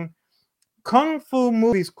thinking. Kung fu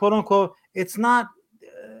movies, quote unquote, it's not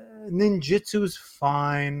ninjutsu's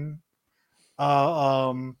fine.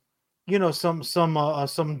 You know,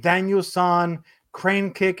 some Daniel-san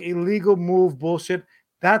crane kick, illegal move bullshit.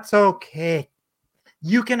 That's okay.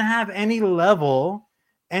 You can have any level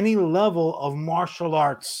of martial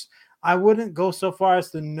arts. I wouldn't go so far as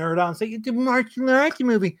to nerd out and say it's a martial arts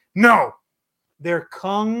movie. No, they're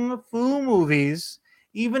kung fu movies,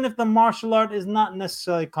 even if the martial art is not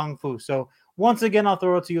necessarily kung fu. So once again, I'll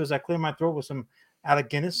throw it to you as I clear my throat with some Alec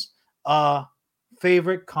Guinness.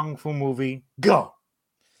 Favorite kung fu movie? Go.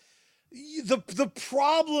 The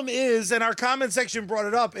problem is, and our comment section brought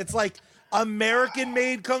it up, it's like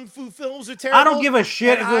American-made kung fu films are terrible. I don't give a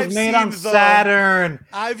shit if it was made on Saturn.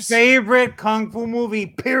 Favorite kung fu movie,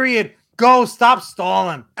 period. Go, stop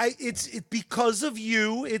stalling. It's because of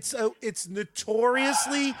you. It's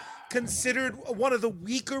notoriously considered one of the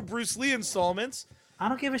weaker Bruce Lee installments. I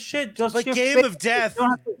don't give a shit. Just like Game of Death. You don't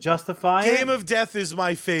have to justify Game of Death is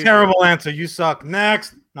my favorite. Terrible answer. You suck.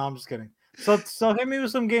 Next. No, I'm just kidding. So hit me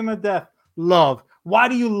with some Game of Death. Love. Why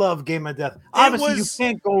do you love Game of Death? Obviously, you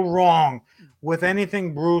can't go wrong with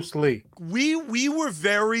anything Bruce Lee. We were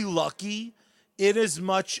very lucky in as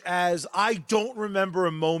much as I don't remember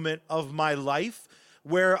a moment of my life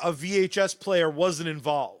where a VHS player wasn't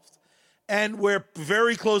involved. And we're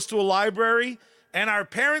very close to a library, and our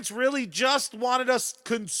parents really just wanted us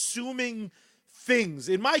consuming things.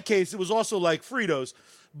 In my case, it was also like Fritos,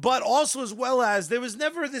 but also as well as there was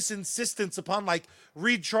never this insistence upon like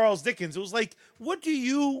read Charles Dickens. It was like, what do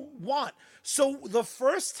you want? So the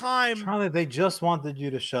first time, Charlie, they just wanted you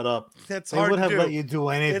to shut up. That's they hard would to have do. let you do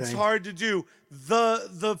anything. It's hard to do.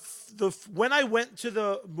 The when I went to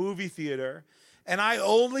the movie theater and I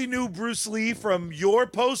only knew Bruce Lee from your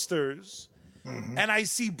posters, and I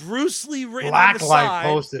see Bruce Lee written on the side. Blacklight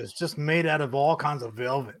posters, just made out of all kinds of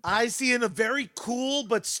velvet. I see in a very cool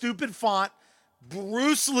but stupid font,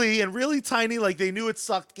 Bruce Lee, and really tiny, like they knew it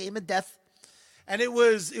sucked, Game of Death. And it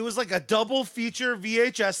was like a double feature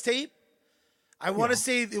VHS tape. I want to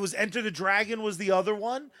say it was Enter the Dragon was the other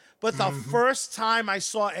one. But the first time I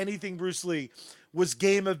saw anything Bruce Lee was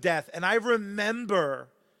Game of Death. And I remember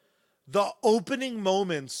the opening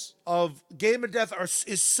moments of Game of Death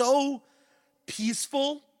is so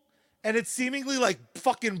peaceful, and it's seemingly like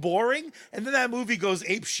fucking boring. And then that movie goes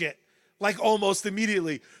ape shit, like almost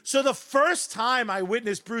immediately. So the first time I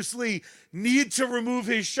witnessed Bruce Lee need to remove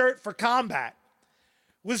his shirt for combat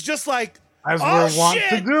was just like, as we're wont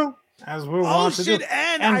to do. As we're wont to do.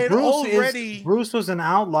 And I had already... Bruce was an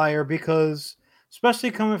outlier because,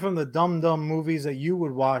 especially coming from the dumb movies that you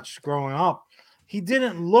would watch growing up, he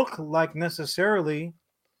didn't look like necessarily,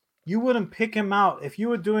 you wouldn't pick him out. If you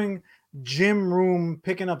were doing gym room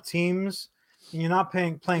picking up teams, and you're not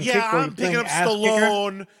playing kickball, I'm picking up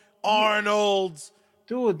Stallone, Arnold.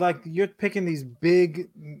 Dude, like you're picking these big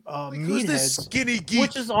meatheads, skinny geek,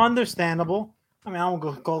 which is understandable. I mean, I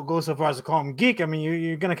won't go so far as to call him geek. I mean,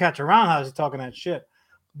 you're gonna catch a roundhouse talking that shit.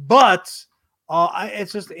 But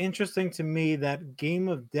it's just interesting to me that Game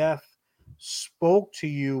of Death spoke to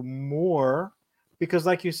you more because,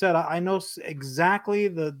 like you said, I know exactly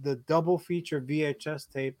the double feature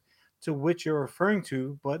VHS tape to which you're referring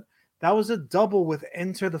to, but that was a double with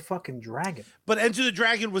Enter the fucking Dragon. But Enter the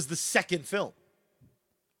Dragon was the second film.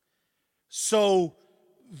 So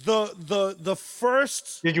the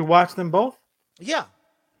first... Did you watch them both? Yeah.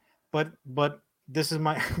 But this is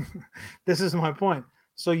my this is my point.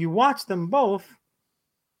 So you watched them both.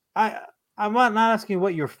 I'm not asking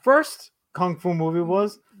what your first kung fu movie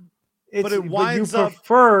was. But it winds up. You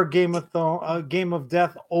prefer Game of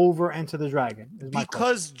Death over Enter the Dragon.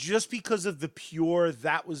 Because of the pure,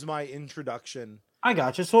 that was my introduction. I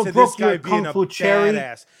got you. So it broke your kung fu cherry.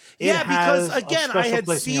 Badass. Yeah, because again,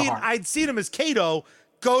 I'd seen him as Kato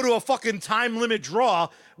go to a fucking time limit draw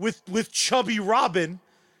with Chubby Robin.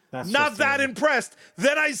 Not that impressed.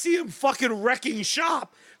 Then I see him fucking wrecking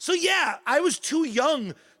shop. So yeah, I was too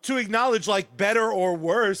young to acknowledge like better or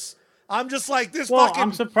worse. I'm just like this fucking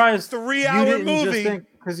I'm surprised 3-hour movie.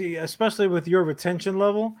 Because especially with your retention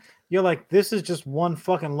level, you're like, this is just one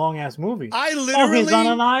fucking long ass movie. I literally he's on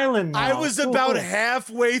an island now. I was about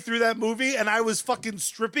halfway through that movie and I was fucking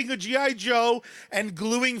stripping a G.I. Joe and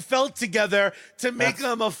gluing felt together to make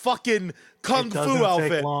them a fucking kung fu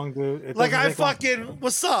outfit. Take long, dude. Like I fucking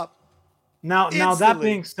what's up? Now that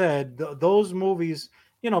being said, those movies,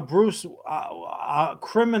 Bruce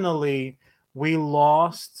criminally we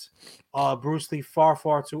lost Bruce Lee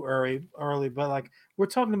far too early, but like we're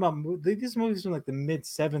talking about these movies from like the mid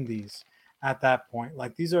 70s at that point.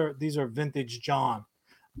 Like these are vintage John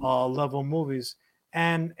level movies,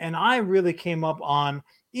 and I really came up on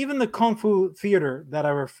even the kung fu theater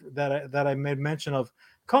that I made mention of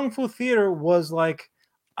Kung Fu Theater was like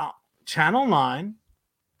Channel 9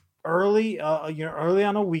 early early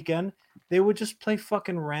on a weekend. They would just play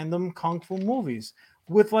fucking random kung fu movies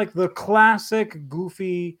with like the classic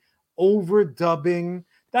goofy overdubbing.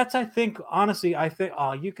 That's I think honestly, I think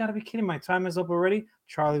oh, you gotta be kidding. My time is up already.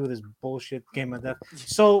 Charlie with his bullshit game of death.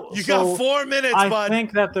 So you got 4 minutes, I bud.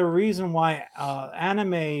 think that the reason why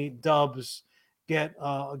anime dubs get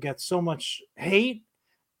so much hate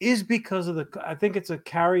is because of I think it's a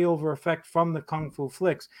carryover effect from the kung fu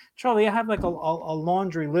flicks. Charlie, I have like a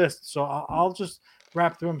laundry list, so I'll just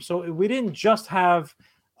wrap through them. So we didn't just have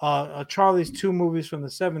Charlie's 2 movies from the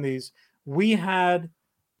 70s. We had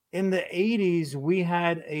in the 80s, we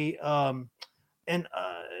had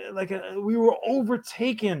we were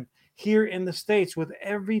overtaken here in the States with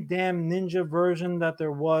every damn ninja version that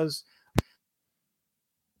there was.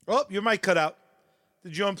 Oh, your mic cut out.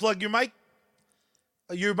 Did you unplug your mic?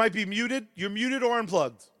 You might be muted. You're muted or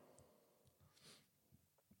unplugged.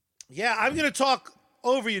 Yeah, I'm gonna talk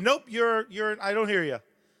over you. Nope, you're. I don't hear you.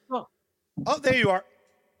 Oh, there you are.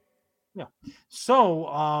 Yeah.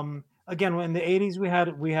 So, again, in the 80s, we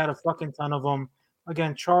had a fucking ton of them.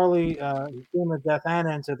 Again, Charlie, Game of Death, and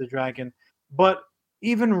Enter the Dragon. But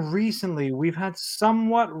even recently, we've had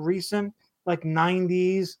somewhat recent, like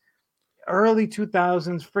 90s, early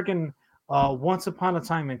 2000s, freaking Once Upon a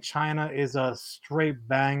Time in China is a straight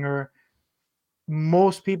banger.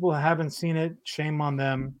 Most people haven't seen it. Shame on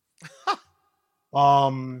them.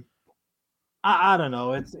 I don't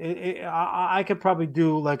know. I could probably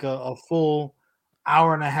do like a full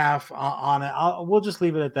hour and a half on it. We'll just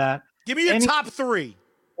leave it at that. Give me your top 3.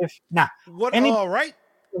 What? All right.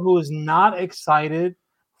 Who is not excited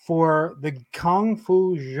for the kung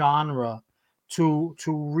fu genre to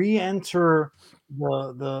re-enter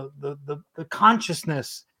the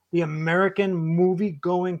consciousness, the American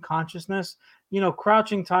movie-going consciousness. You know,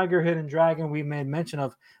 Crouching Tiger, Hidden Dragon, we made mention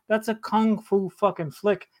of. That's a kung fu fucking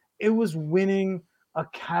flick. It was winning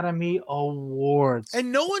Academy Awards,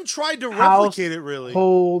 and no one tried to replicate it. Really,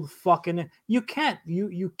 hold fucking. You can't.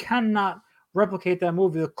 You cannot replicate that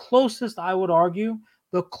movie. The closest I would argue,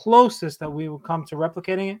 the closest that we would come to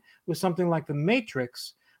replicating it was something like The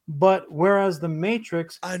Matrix. But whereas The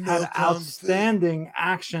Matrix had outstanding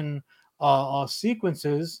action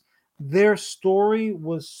sequences, their story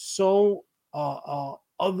was so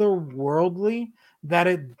otherworldly that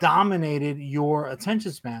it dominated your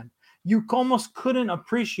attention span. You almost couldn't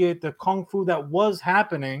appreciate the kung fu that was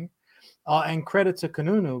happening. And credit to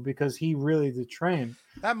Kanunu because he really did train.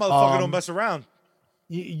 That motherfucker don't mess around.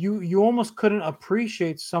 You almost couldn't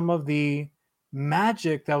appreciate some of the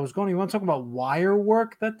magic that was going on. You want to talk about wire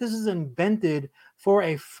work? That this is invented for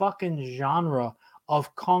a fucking genre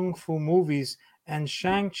of kung fu movies, and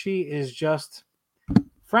Shang-Chi is just,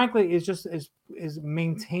 frankly, is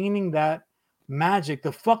maintaining that magic.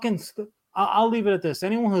 The fucking, I'll leave it at this.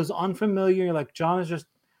 Anyone who's unfamiliar, you're like, John is just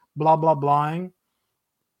blah blah blahing.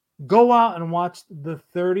 Go out and watch the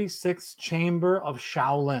 36th Chamber of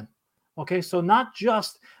Shaolin. Okay, so not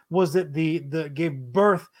just was it the gave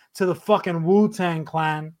birth to the fucking Wu-Tang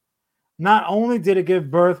Clan, not only did it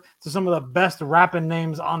give birth to some of the best rapping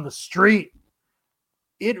names on the street,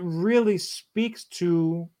 it really speaks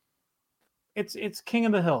to it's King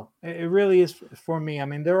of the Hill. It really is for me. I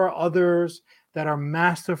mean, there are others that are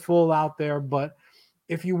masterful out there, but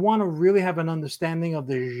if you want to really have an understanding of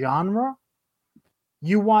the genre,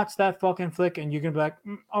 you watch that fucking flick and you're gonna be like,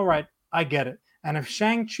 all right, I get it. And if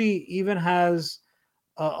Shang-Chi even has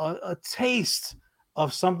a taste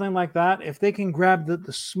of something like that, if they can grab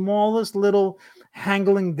the smallest little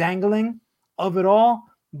dangling of it all,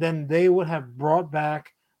 then they would have brought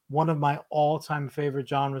back one of my all-time favorite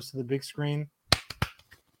genres to the big screen.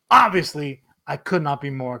 Obviously, I could not be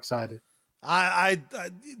more excited. I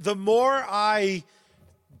the more I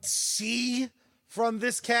see from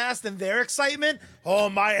this cast and their excitement, oh,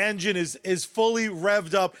 my engine is fully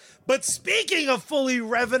revved up. But speaking of fully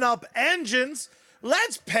revving up engines,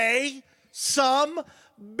 let's pay some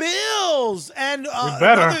bills. And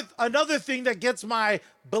another thing that gets my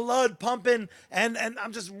blood pumping and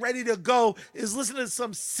I'm just ready to go is listening to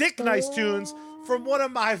some sick nice tunes from one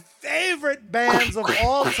of my favorite bands of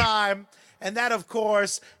all time. And that, of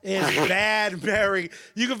course, is Bad Mary.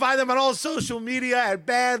 You can find them on all social media at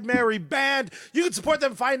Bad Mary Band. You can support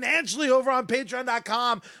them financially over on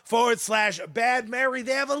patreon.com/Bad Mary.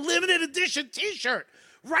 They have a limited edition t-shirt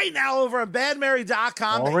right now over on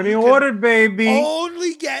badmary.com. Already ordered, baby.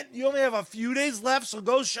 You only have a few days left, so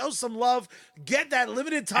go show some love. Get that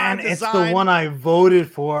limited time and design. It's the one I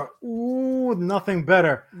voted for. Ooh, nothing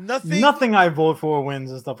better. Nothing I vote for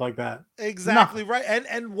wins and stuff like that. Exactly right.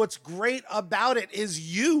 And what's great about it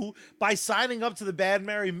is you, by signing up to the Bad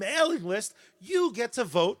Mary mailing list, you get to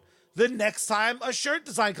vote the next time a shirt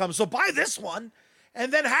design comes. So buy this one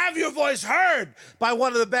and then have your voice heard by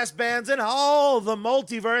one of the best bands in all the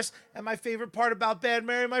multiverse. And my favorite part about Bad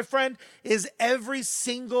Mary, my friend, is every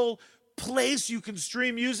single place you can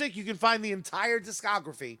stream music, you can find the entire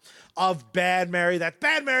discography of Bad Mary. That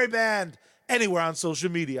Bad Mary Band. Anywhere on social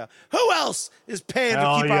media. Who else is paying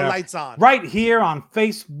to keep our lights on? Right here on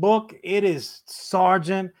Facebook, it is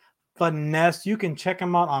Sergeant Finesse. You can check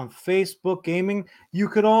him out on Facebook Gaming. You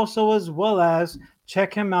could also, as well as,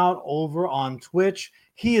 check him out over on Twitch.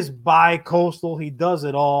 He is bi-coastal. He does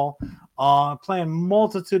it all. Playing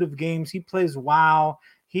multitude of games. He plays WoW.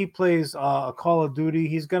 He plays Call of Duty.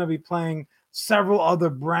 He's going to be playing several other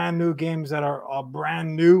brand new games that are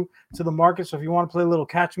brand new to the market. So if you want to play a little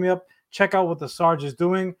catch me up, check out what the Sarge is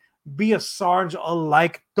doing. Be a Sarge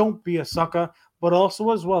alike. Don't be a sucker. But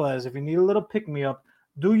also, as well as, if you need a little pick-me-up,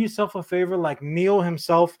 do yourself a favor like Neil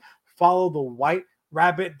himself. Follow the White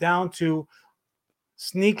Rabbit down to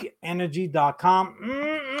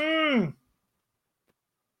sneakenergy.com.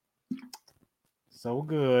 So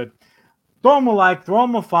good. Throw him a like. Throw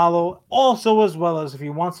him a follow. Also, as well as, if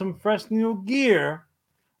you want some fresh new gear,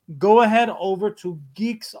 go ahead over to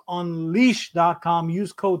geeksunleash.com.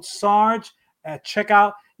 Use code SARGE at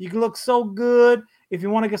checkout. You can look so good. If you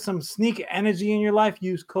want to get some sneak energy in your life,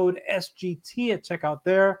 use code SGT at checkout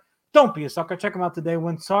there. Don't be a sucker. Check them out today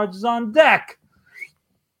when Sarge is on deck.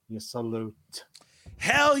 You salute.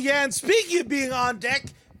 Hell yeah. And speaking of being on deck,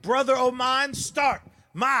 brother o' mine, start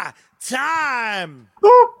my time.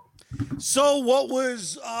 Boop. So what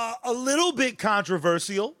was a little bit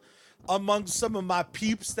controversial among some of my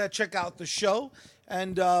peeps that check out the show,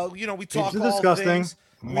 and we talk all disgusting. Things.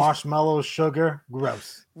 Marshmallow, sugar,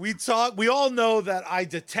 gross. We all know that I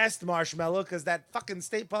detest marshmallow because that fucking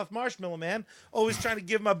Stay Puft Marshmallow Man always trying to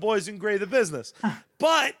give my boys in Gray the business.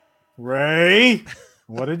 But Ray,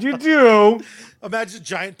 what did you do? Imagine a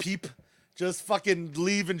giant peep just fucking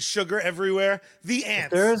leaving sugar everywhere. The ants.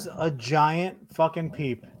 If there's a giant fucking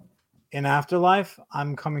peep in Afterlife,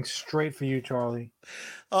 I'm coming straight for you, Charlie.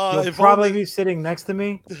 You'll probably be sitting next to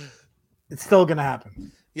me. It's still gonna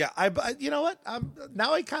happen. Yeah, you know what?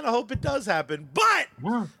 Now I kind of hope it does happen. But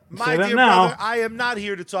my dear brother, I am not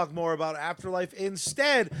here to talk more about Afterlife.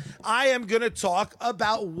 Instead, I am going to talk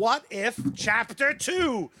about What If Chapter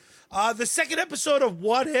 2. The second episode of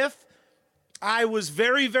What If, I was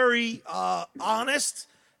very, very honest,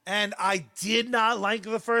 and I did not like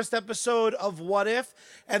the first episode of What If.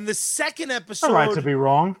 And the second episode... All right to be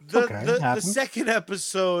wrong. The second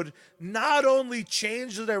episode not only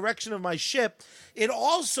changed the direction of my ship, it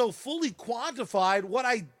also fully quantified what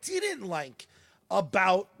I didn't like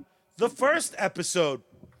about the first episode.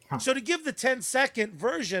 So to give the 10-second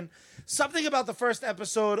version, something about the first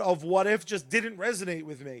episode of What If just didn't resonate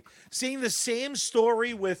with me. Seeing the same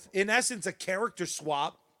story with, in essence, a character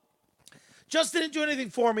swap just didn't do anything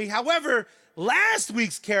for me. However, last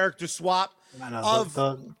week's character swap of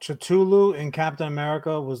the Cthulhu in Captain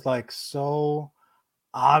America was like so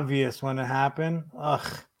obvious when it happened. Ugh.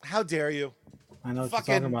 How dare you? I know what you're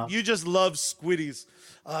talking about. You just love Squiddies.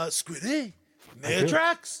 Squiddy,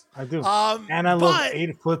 Madrax. I do. And I love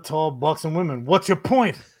 8-foot-tall bucks and women. What's your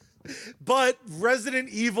point? But Resident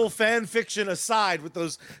Evil fan fiction aside, with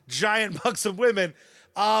those giant bucks and women,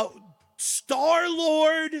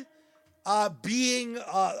 Star-Lord being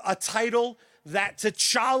a title that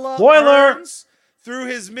T'Challa earns through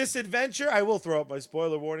his misadventure. I will throw up my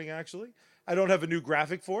spoiler warning, actually. I don't have a new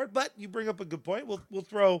graphic for it, but you bring up a good point. We'll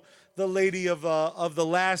throw the lady of the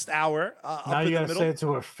last hour up in the middle. Now you gotta say it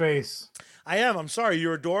to her face. I am. I'm sorry.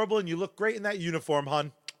 You're adorable, and you look great in that uniform,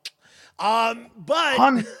 hun. But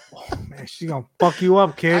hun, oh, man, she's gonna fuck you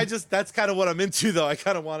up, kid. That's kind of what I'm into, though. I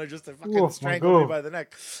kind of want her just to fucking strangle me by the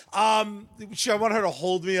neck. I want her to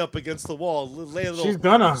hold me up against the wall, lay a little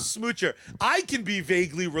smoocher. I can be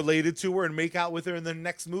vaguely related to her and make out with her in the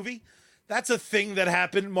next movie. That's a thing that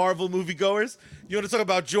happened, Marvel moviegoers. You want to talk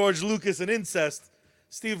about George Lucas and incest?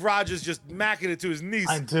 Steve Rogers just macking it to his niece.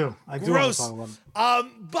 I do. Gross. Want to talk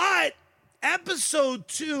about but episode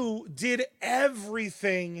 2 did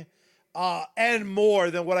everything and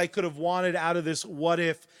more than what I could have wanted out of this What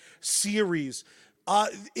If series.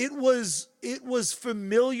 It was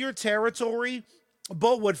familiar territory,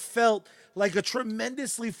 but what felt like a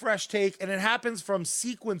tremendously fresh take, and it happens from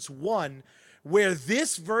sequence 1, where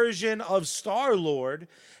this version of Star-Lord,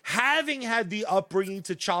 having had the upbringing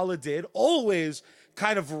T'Challa did, always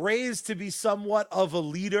kind of raised to be somewhat of a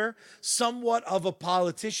leader, somewhat of a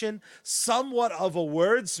politician, somewhat of a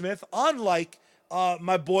wordsmith, unlike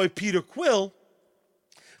my boy Peter Quill,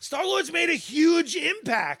 Star-Lord's made a huge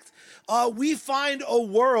impact. We find a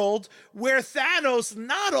world where Thanos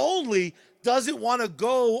not only doesn't want to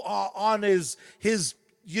go on his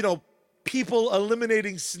people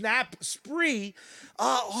eliminating snap spree,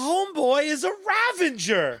 homeboy is a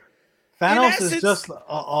Ravager. Thanos is just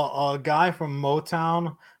a guy from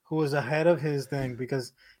Motown who was ahead of his thing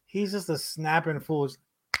because he's just a snapping fool.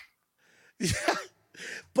 Yeah.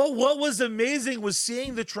 But what was amazing was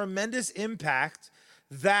seeing the tremendous impact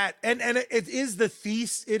that, and it is the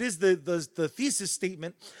thesis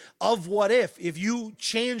statement of what if you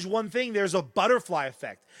change one thing, there's a butterfly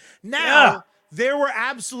effect. Now, there were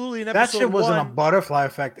absolutely an episode that shit wasn't a butterfly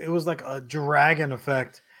effect. It was like a dragon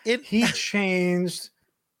effect. He changed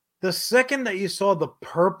the second that you saw the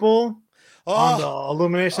purple on the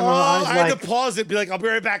illumination on the eyes. I had to pause it, be like, I'll be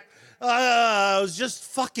right back. It was just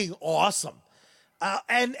fucking awesome.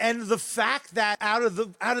 And the fact that out of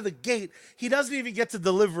the gate, he doesn't even get to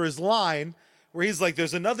deliver his line where he's like,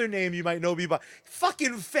 there's another name you might know me by.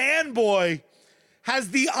 Fucking Fanboy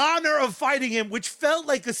has the honor of fighting him, which felt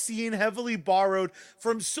like a scene heavily borrowed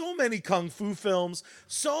from so many kung fu films,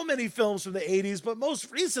 so many films from the 80s, but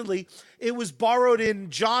most recently, it was borrowed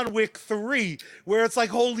in John Wick 3, where it's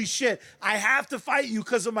like, holy shit, I have to fight you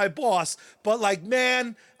because of my boss, but like,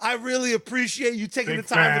 man, I really appreciate you taking the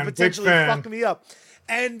time to potentially fuck me up.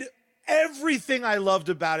 And everything I loved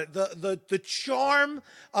about it, the charm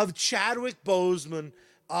of Chadwick Boseman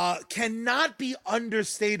cannot be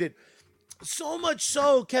understated. So much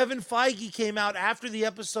so, Kevin Feige came out after the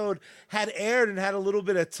episode had aired and had a little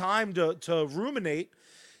bit of time to ruminate,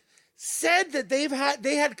 said that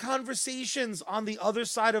they had conversations on the other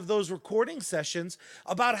side of those recording sessions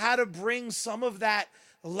about how to bring some of that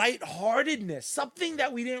lightheartedness, something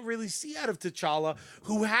that we didn't really see out of T'Challa,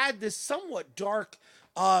 who had this somewhat dark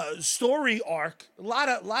story arc, a lot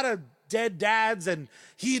of dead dads, and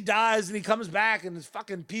he dies and he comes back and his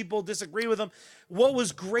fucking people disagree with him. What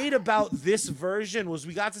was great about this version was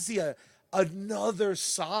we got to see another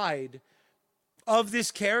side of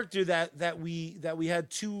this character that we had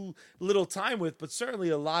too little time with, but certainly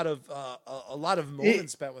a lot of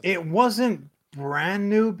moments spent with him. It wasn't brand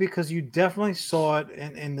new because you definitely saw it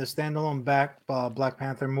in the standalone Black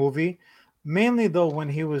Panther movie, mainly though when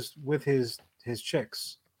he was with his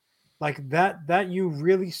chicks. Like that you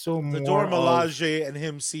really saw more. The Dora Milaje and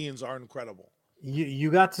him scenes are incredible. You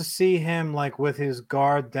got to see him like with his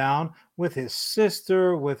guard down, with his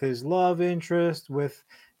sister, with his love interest, with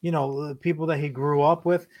the people that he grew up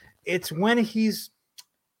with. It's when he's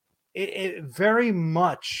it very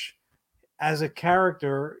much as a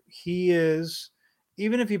character, he is,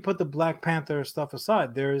 even if you put the Black Panther stuff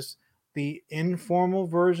aside, there's the informal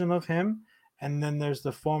version of him. And then there's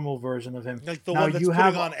the formal version of him. Like the one that's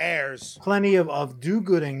putting on airs. Plenty of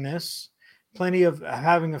do-goodingness, plenty of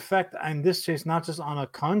having effect, in this case, not just on a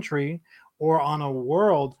country or on a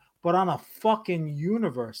world, but on a fucking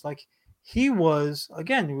universe. Like he was,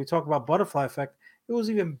 again, we talk about butterfly effect, it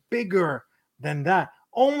was even bigger than that.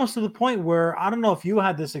 Almost to the point where, I don't know if you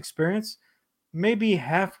had this experience, maybe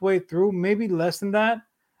halfway through, maybe less than that,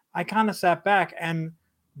 I kind of sat back and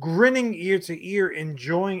grinning ear to ear,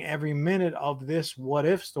 enjoying every minute of this what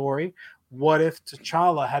if story. What if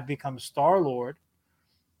T'Challa had become Star-Lord?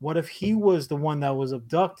 What if he was the one that was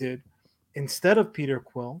abducted instead of Peter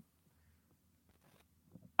Quill?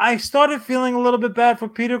 I started feeling a little bit bad for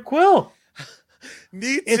Peter Quill.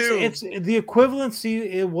 Me too. It's the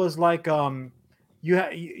equivalency. It was like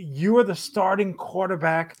you are the starting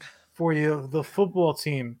quarterback for the football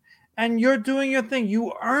team, and you're doing your thing.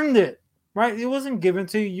 You earned it. Right? It wasn't given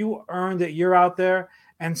to you. You earned it. You're out there,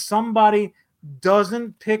 and somebody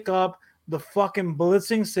doesn't pick up the fucking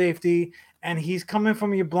blitzing safety, and he's coming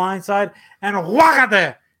from your blind side, and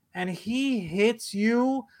whack and he hits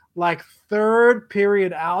you like third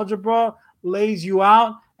period algebra, lays you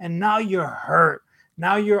out, and now you're hurt.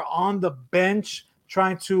 Now you're on the bench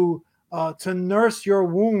trying to nurse your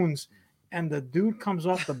wounds. And the dude comes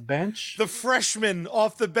off the bench. The freshman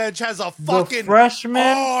off the bench has a fucking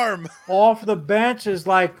arm. Off the bench is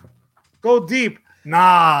like, go deep.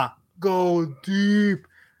 Nah, go deep.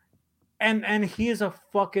 And he is a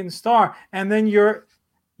fucking star. And then your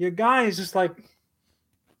guy is just like,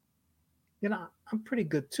 I'm pretty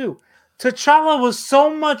good too. T'Challa was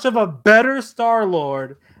so much of a better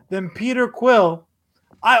Star-Lord than Peter Quill.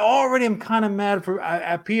 I already am kind of mad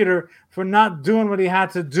at Peter for not doing what he had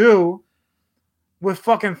to do. with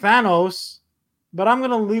fucking Thanos. But I'm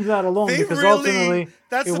gonna leave that alone because ultimately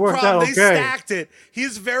that's it the worked problem. out They okay. stacked it.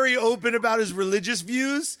 He's very open about his religious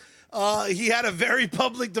views. He had a very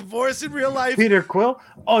public divorce in real life. Peter Quill.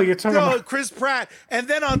 Oh, you're talking about Chris Pratt. And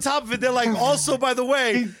then on top of it, they're like, also, by the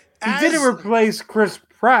way, he didn't replace Chris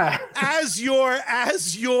Pratt as your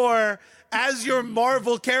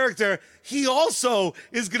Marvel character. He also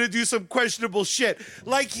is gonna do some questionable shit.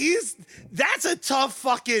 Like that's a tough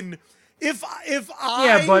fucking.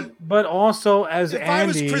 But also as if Andy, I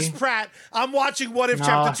was Chris Pratt, I'm watching What If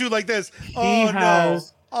Chapter 2 like this.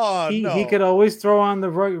 He could always throw on the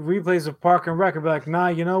replays of Park and Rec and be like, nah,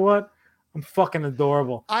 you know what? I'm fucking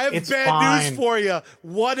adorable. I have bad news for you.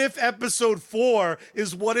 What if episode 4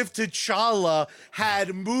 is what if T'Challa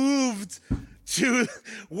had moved to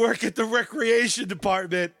work at the recreation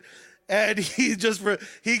department and he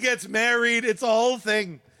gets married. It's a whole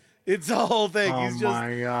thing. Oh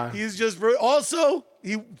my god. He's just also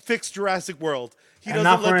he fixed Jurassic World. He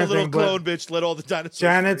doesn't let the little clone bitch let all the dinosaurs.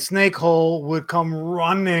 Janet Snakehole would come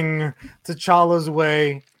running to T'Challa's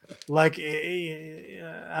way. Like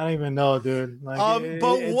I don't even know, dude. Like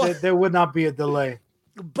there would not be a delay.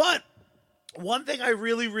 But one thing I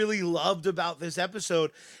really, really loved about this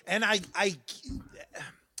episode, and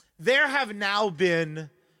there have now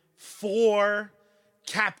been 4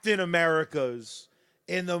 Captain Americas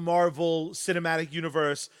in the Marvel Cinematic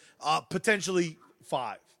Universe, potentially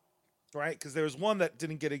 5, right? Because there was one that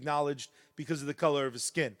didn't get acknowledged because of the color of his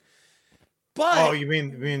skin. But you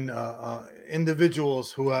mean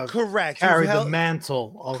individuals who have carried the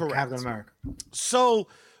mantle of Captain America. So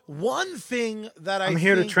one thing that I'm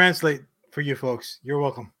here to translate for you folks. You're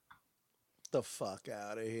welcome. The fuck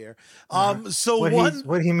out of here. So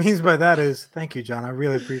what he means by that is, thank you, John. I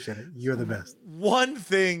really appreciate it. You're the best. One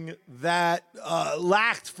thing that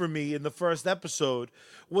lacked for me in the first episode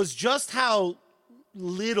was just how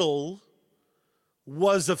little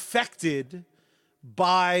was affected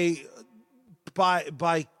by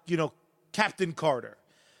Captain Carter.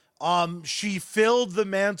 She filled the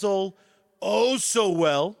mantle oh so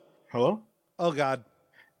well. Hello? Oh God.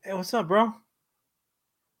 Hey, what's up, bro?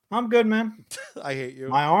 I'm good, man. I hate you.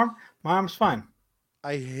 My arm's fine.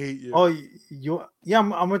 I hate you. Oh, yeah,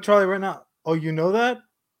 I'm with Charlie right now. Oh, you know that?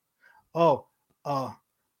 Oh,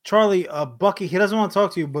 Charlie, Bucky, he doesn't want to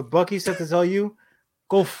talk to you, but Bucky said to tell you,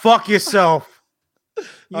 go fuck yourself.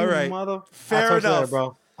 All right. Fair enough. Later,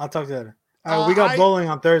 bro. I'll talk to you later. All right, we got bowling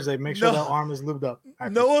on Thursday. Make sure that arm is lubed up.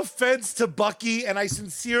 Right, no offense to Bucky, and I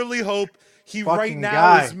sincerely hope he fucking right now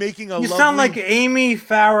guy. Is making a You sound like Amy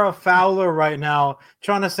Farrah Fowler right now,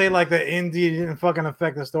 trying to say like the indie didn't fucking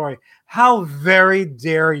affect the story. How very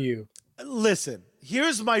dare you? Listen,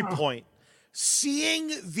 here's my point. Seeing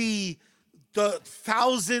the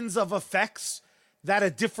thousands of effects that a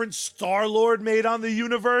different Star-Lord made on the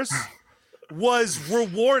universe was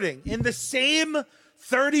rewarding. In the same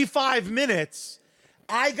 35 minutes,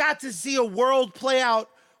 I got to see a world play out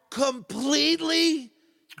completely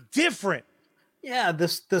different. Yeah, the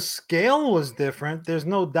scale was different. There's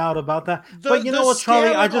no doubt about that. But you know what,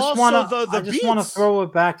 Charlie? I just want to throw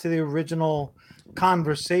it back to the original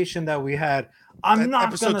conversation that we had. I'm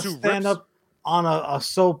not going to stand up on a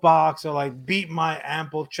soapbox or like beat my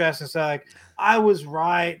ample chest and say like, I was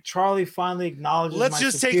right. Charlie finally acknowledges. Let's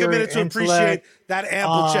just take a minute to appreciate that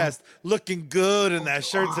ample chest. Looking good in that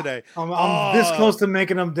shirt today. I'm this close to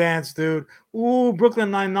making them dance, dude. Ooh, Brooklyn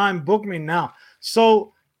Nine-Nine, book me now.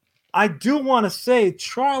 So I do want to say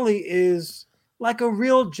Charlie is like a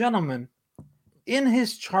real gentleman in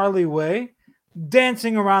his Charlie way,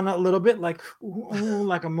 dancing around a little bit like a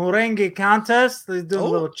merengue contest. He's doing a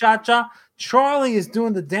little cha-cha. Charlie is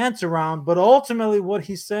doing the dance around, but ultimately what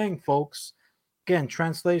he's saying, folks, again,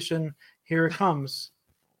 translation, here it comes.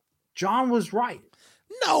 John was right.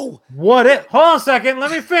 No. What if? Hold on a second. Let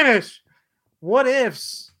me finish. What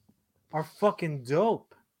ifs are fucking dope.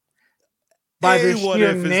 By their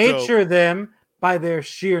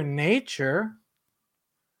sheer nature,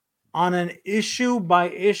 on an issue by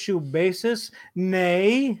issue basis,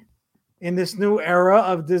 nay, in this new era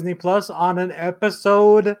of Disney Plus, on an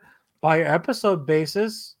episode by episode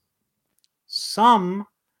basis, some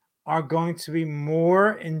are going to be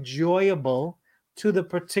more enjoyable to the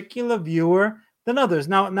particular viewer than others.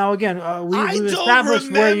 Now again, we've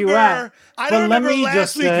established where you're at. I don't remember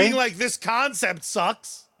last week being like, this concept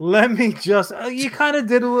sucks. Let me just. You kind of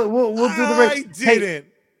did. We'll do the. I didn't.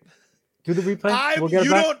 Do the replay. We'll get you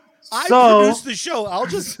back. don't. I produced the show. I'll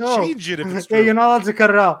just change it if it's true. Yeah, you're not allowed to cut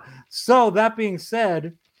it out. So that being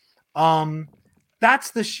said,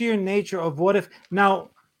 that's the sheer nature of what if. Now,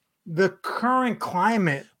 the current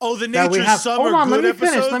climate. Oh, the Nature's Summer. Hold on. Good Let me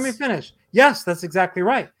episodes? finish. Yes, that's exactly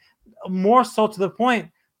right. More so to the point,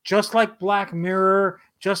 just like Black Mirror,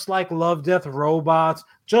 just like Love, Death, Robots,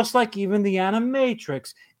 just like even the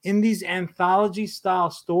Animatrix, in these anthology style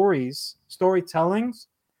storytellings,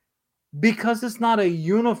 because it's not a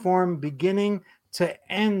uniform beginning to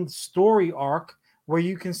end story arc where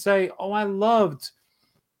you can say, oh, I loved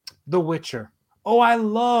The Witcher. Oh, I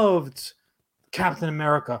loved Captain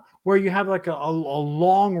America, where you have like a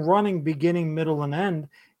long running beginning, middle, and end.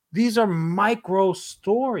 These are micro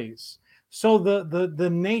stories. So the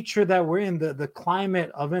nature that we're in, the climate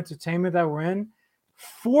of entertainment that we're in,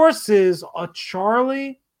 forces a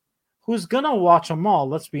Charlie who's gonna watch them all.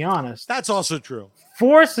 Let's be honest. That's also true.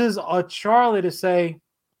 Forces a Charlie to say,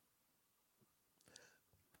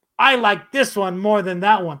 I like this one more than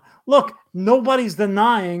that one. Look, nobody's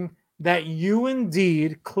denying that you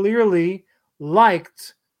indeed clearly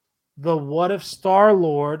liked the What If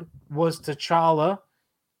Star-Lord was T'Challa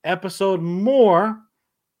episode more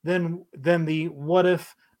than the What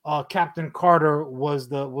If Captain Carter was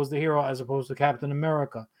the hero as opposed to Captain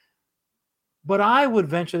America. But I would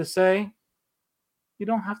venture to say you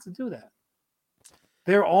don't have to do that.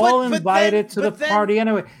 They're all invited to the party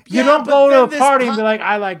anyway. You don't go to a party and be like,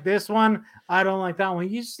 I like this one. I don't like that one.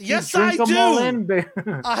 You drink them all in.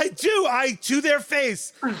 I do. To their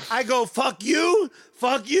face. I go, fuck you.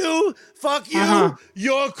 Fuck you. Fuck you.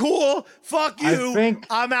 You're cool. Fuck you. I think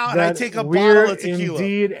I'm out and I take a bottle of tequila. We're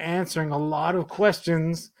indeed answering a lot of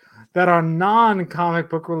questions that are non-comic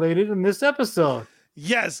book related in this episode.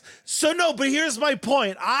 Yes. So no, but here's my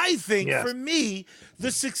point. I think for me, the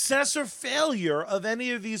success or failure of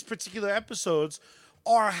any of these particular episodes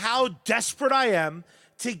are how desperate I am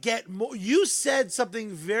to get more. You said something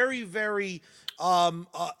very, very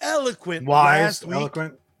eloquent last week.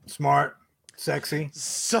 Eloquent, smart, sexy.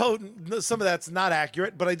 So some of that's not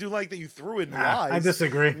accurate, but I do like that you threw in lies. I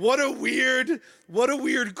disagree. What a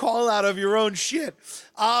weird call out of your own shit.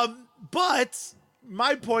 But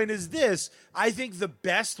my point is this. I think the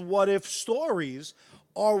best what if stories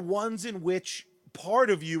are ones in which part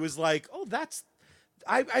of you is like, oh,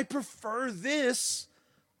 I prefer this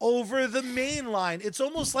over the main line. It's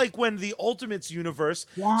almost like when the Ultimates universe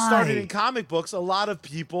started in comic books, a lot of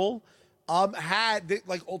people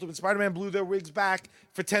like Ultimate Spider-Man blew their wigs back.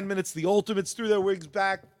 For 10 minutes, the Ultimates threw their wigs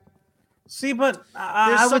back. See, but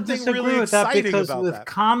I would disagree really with that because with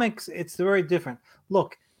comics, it's very different.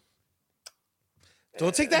 Look,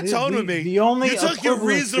 don't take that tone with me. You took your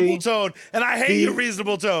reasonable tone, and I hate your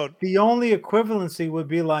reasonable tone. The only equivalency would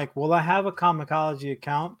be like, well, I have a Comixology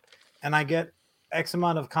account, and I get X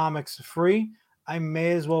amount of comics free. I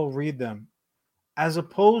may as well read them. As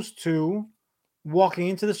opposed to walking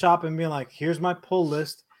into the shop and being like, here's my pull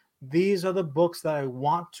list. These are the books that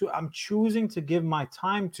I'm choosing to give my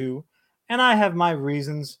time to, and I have my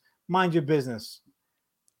reasons. Mind your business.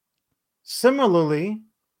 Similarly,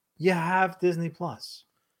 you have Disney Plus.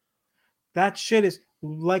 That shit is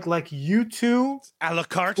like YouTube a la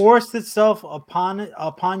carte forced itself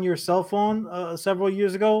upon your cell phone several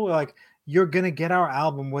years ago. Like, you're gonna get our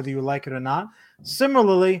album whether you like it or not.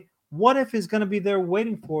 Similarly, What If is gonna be there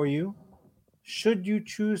waiting for you should you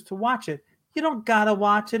choose to watch it. You don't gotta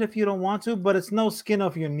watch it if you don't want to, but it's no skin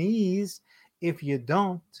off your knees if you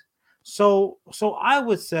don't. So I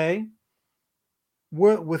would say,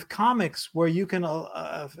 with comics where you can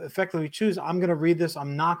effectively choose, I'm going to read this,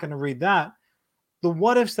 I'm not going to read that. The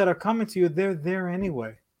what ifs that are coming to you, they're there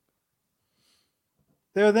anyway.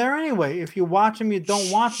 They're there anyway. If you watch them, you don't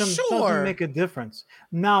watch them, doesn't make a difference.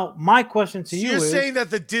 Now, my question to you is... You're saying that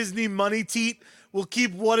the Disney money teat will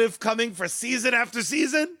keep what if coming for season after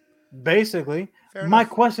season? Basically. My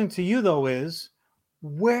question to you, though, is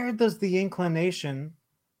where does the inclination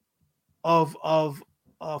of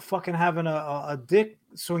fucking having a dick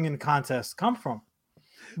swinging contest come from?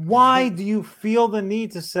 Why do you feel the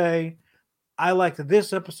need to say, I liked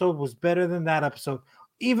this episode was better than that episode?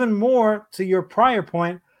 Even more to your prior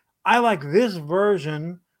point, I like this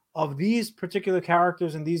version of these particular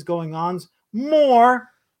characters and these going-ons more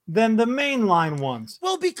than the mainline ones.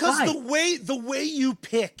 Well, because the way you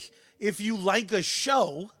pick if you like a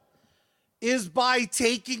show is by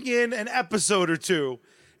taking in an episode or two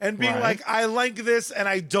and being like, I like this and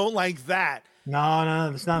I don't like that.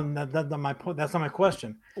 No, that's not my point. That's not my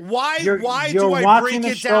question. Why do I break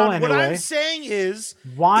it down? Anyway. What I'm saying is,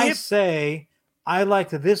 say I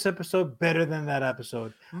liked this episode better than that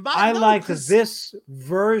episode? I liked this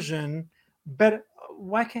version better.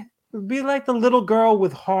 Why can't it be like the little girl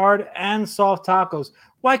with hard and soft tacos?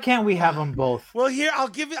 Why can't we have them both? Well, here I'll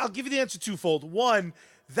give you the answer twofold. One,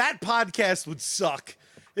 that podcast would suck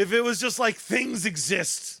if it was just like things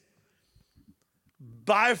exist.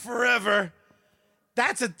 Bye forever.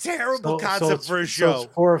 That's a terrible concept for a show. So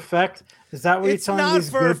it's for effect. Is that what you're telling these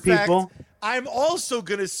good effect. people? I'm also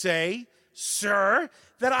going to say, sir,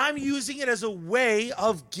 that I'm using it as a way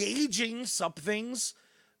of gauging something's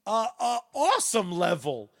awesome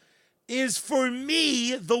level. Is for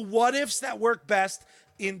me the what ifs that work best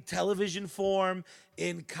in television form,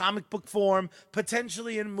 in comic book form,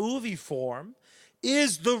 potentially in movie form,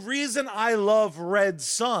 is the reason I love Red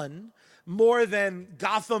Sun more than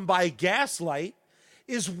Gotham by Gaslight,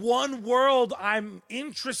 is one world I'm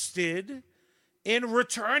interested in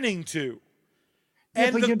returning to.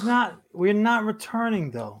 Yeah, but we're not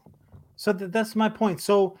returning though. So that's my point.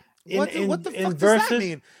 So what the fuck does that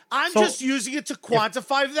mean? I'm just using it to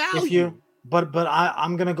quantify value. But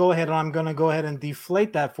I'm gonna go ahead and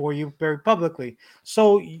deflate that for you very publicly.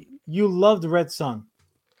 So you loved Red Sun.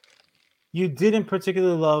 You didn't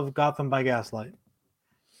particularly love Gotham by Gaslight,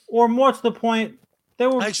 or more to the point, they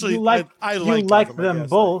were actually I liked them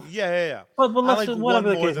both. Yeah. But let's like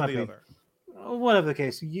whatever the case might be. Other. Whatever the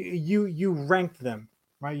case, you ranked them,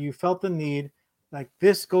 right? You felt the need, like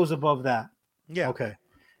this goes above that. Yeah. Okay.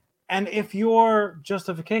 And if your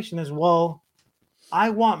justification is, well, I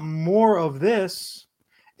want more of this,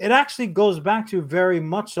 it actually goes back to very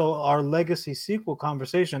much so our legacy sequel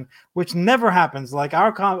conversation, which never happens. Like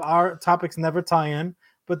our topics never tie in,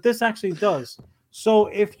 but this actually does. So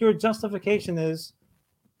if your justification is,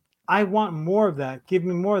 I want more of that, give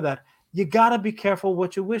me more of that, you gotta be careful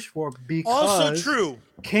what you wish for, because also true.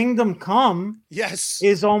 Kingdom Come, yes,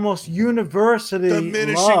 is almost universally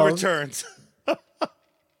diminishing returns.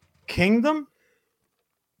 Kingdom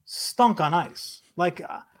stunk on ice. Like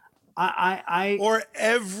I or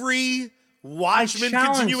every Watchmen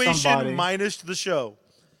continuation minus the show.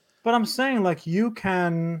 But I'm saying, like, you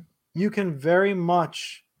can very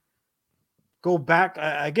much go back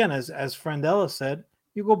again, as Friendella said.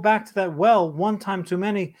 You go back to that well one time too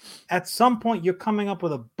many. At some point, you're coming up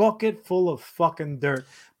with a bucket full of fucking dirt.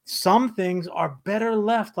 Some things are better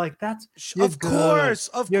left like that. Of course.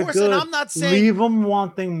 Good. And I'm not saying leave them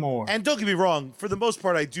wanting more. And don't get me wrong. For the most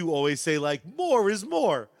part, I do always say, like, more is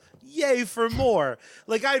more. Yay for more.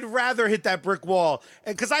 Like, I'd rather hit that brick wall,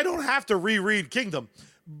 and because I don't have to reread Kingdom.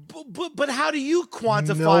 But how do you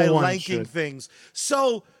quantify liking things?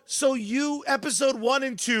 So you, episode 1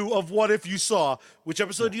 and 2 of What If you saw, which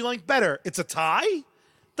episode do you like better? It's a tie?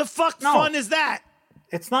 The fuck fun is that?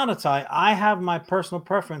 It's not a tie. I have my personal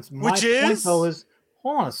preference. Point, though, is,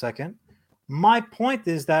 hold on a second. My point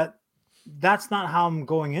is that that's not how I'm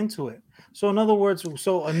going into it. So in other words,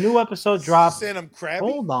 a new episode dropped. Saying I'm crabby?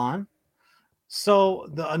 Hold on. So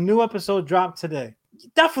a new episode dropped today.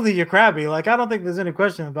 Definitely you're crabby. Like, I don't think there's any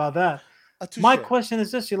question about that. My question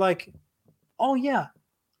is this. You're like, oh yeah.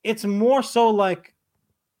 It's more so like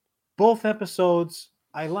both episodes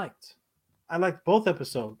I liked. I liked both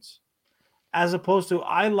episodes. As opposed to,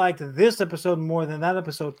 I liked this episode more than that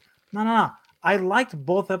episode. No. I liked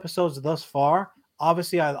both episodes thus far.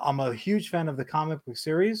 Obviously, I'm a huge fan of the comic book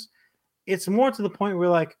series. It's more to the point where,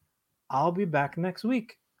 like, I'll be back next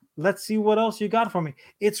week. Let's see what else you got for me.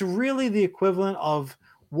 It's really the equivalent of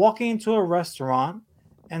walking into a restaurant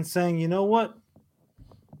and saying, you know what?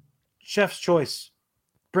 Chef's choice.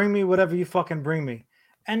 Bring me whatever you fucking bring me.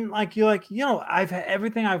 And, like, you're like, you know, I've had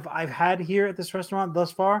everything I've had here at this restaurant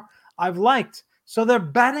thus far, I've liked. So they're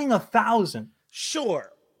batting 1,000.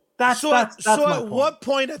 Sure. That's my point. At what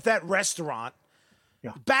point at that restaurant,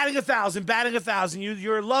 batting 1,000,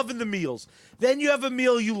 you're loving the meals. Then you have a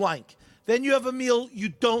meal you like. Then you have a meal you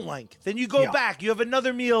don't like. Then you go back. You have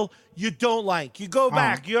another meal you don't like. You go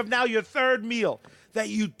back. You have now your third meal that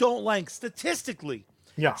you don't like. Statistically,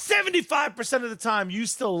 75% of the time you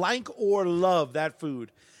still like or love that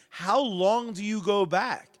food. How long do you go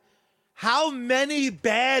back? How many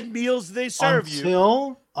bad meals do they serve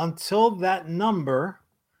you? Until that number,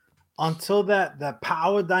 until that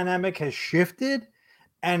power dynamic has shifted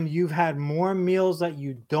and you've had more meals that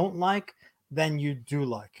you don't like than you do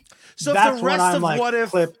like. So that's if the rest of like, What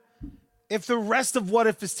If the rest of What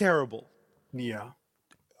If is terrible. Yeah.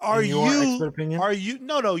 Your expert opinion?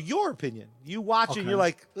 No, your opinion. You watch it, you're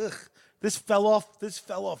like, ugh, this fell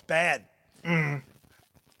off bad.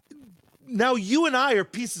 Now you and I are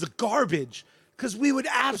pieces of garbage because we would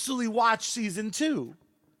absolutely watch season 2.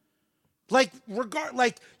 Like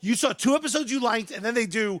you saw 2 episodes you liked, and then they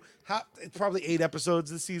do probably 8 episodes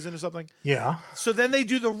this season or something. Yeah. So then they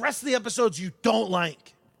do the rest of the episodes you don't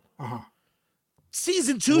like.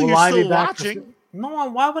 Season 2, Will you're I still watching. No,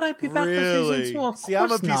 why would I be back for season 2? Of See,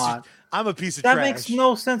 course not. I'm a piece of trash. That makes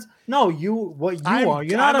no sense. No, you're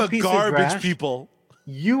not a piece of garbage trash. people.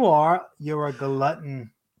 You're a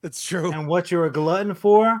glutton. It's true. And what you're a glutton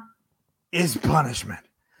for is punishment.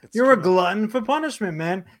 You're a glutton for punishment,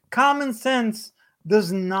 man. Common sense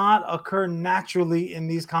does not occur naturally in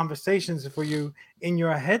these conversations for you in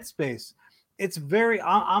your headspace. It's very.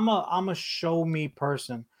 I'm a show me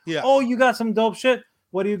person. Yeah. Oh, you got some dope shit.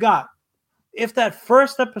 What do you got? If that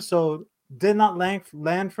first episode did not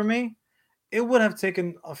land for me, it would have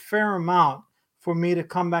taken a fair amount for me to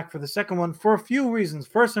come back for the second one for a few reasons.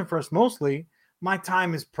 First and first, mostly my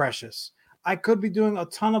time is precious. I could be doing a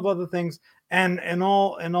ton of other things, and in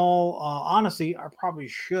all honesty, I probably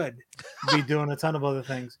should be doing a ton of other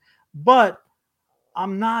things. But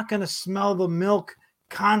I'm not gonna smell the milk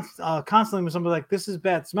constantly when somebody's like, "This is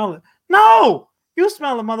bad, smell it." No, you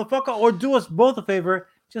smell it, motherfucker, or do us both a favor,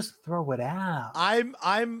 just throw it out. I'm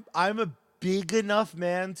a big enough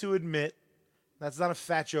man to admit that's not a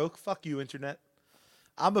fat joke. Fuck you, internet.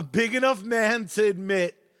 I'm a big enough man to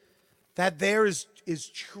admit that there is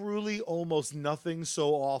truly almost nothing so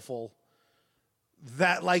awful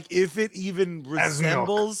that, like, if it even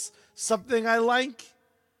resembles something I like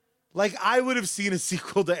I would have seen a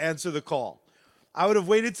sequel to Answer the Call. I would have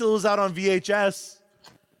waited till it was out on VHS,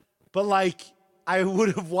 but like I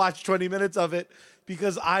would have watched 20 minutes of it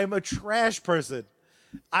because I'm a trash person.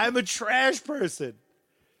 I'm a trash person.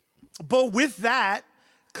 But with that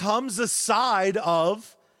comes a side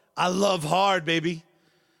of I love hard, baby.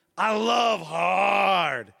 I love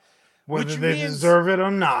hard. Whether they deserve it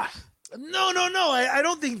or not. No. I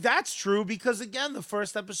don't think that's true because, again, the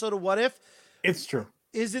first episode of What If... It's true.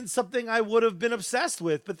 ...isn't something I would have been obsessed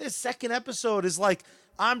with. But this second episode is like,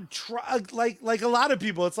 like a lot of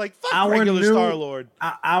people, it's like, fuck regular Star-Lord.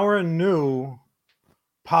 Our new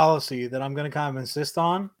policy that I'm going to kind of insist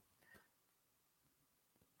on,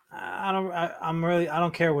 I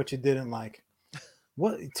don't care what you didn't like.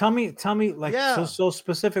 What? Tell me, like, so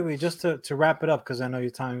specifically, just to wrap it up, because I know your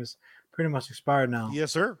time is pretty much expired now.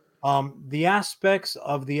 Yes, sir. The aspects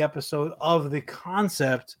of the episode of the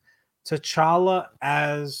concept T'Challa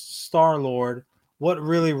as Star-Lord, what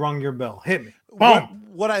really rung your bell? Hit me. Boom.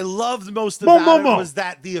 What I loved most about it was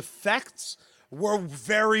that the effects were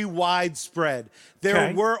very widespread.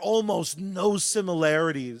 There were almost no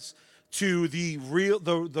similarities to the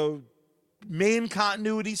main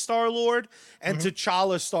continuity Star-Lord and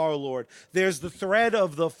T'Challa Star-Lord. There's the thread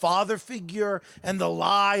of the father figure and the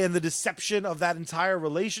lie and the deception of that entire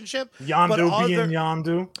relationship. Yondu being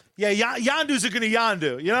Yondu. Yeah, Yondu's are gonna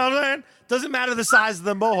Yondu. You know what I'm saying? Doesn't matter the size of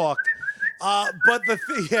the mohawk. But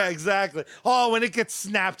yeah, exactly. Oh, when it gets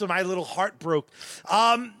snapped, my little heart broke.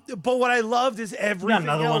 But what I loved is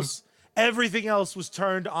everything else was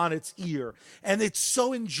turned on its ear. And it's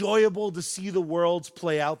so enjoyable to see the worlds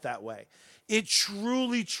play out that way. It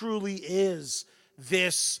truly, truly is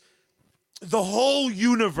the whole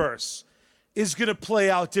universe is going to play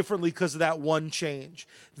out differently because of that one change.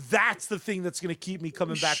 That's the thing that's going to keep me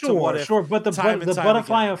coming back to What If. Sure, but the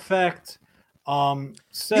butterfly effect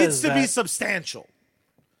says needs to be substantial.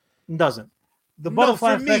 Doesn't. The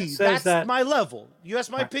butterfly effect says that's my level. You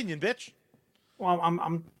asked my opinion, bitch. Well,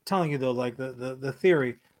 I'm telling you though, like the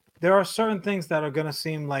theory, there are certain things that are going to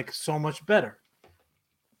seem like so much better.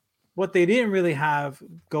 What they didn't really have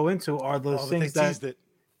go into are those things that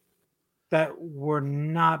were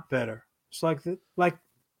not better. It's like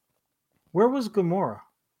where was Gamora?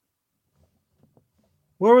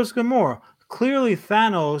 Where was Gamora? Clearly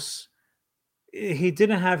Thanos, he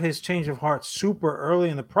didn't have his change of heart super early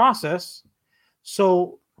in the process.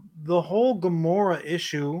 So the whole Gamora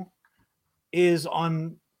issue is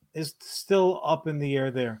still up in the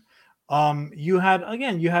air there. You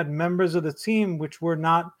had members of the team which were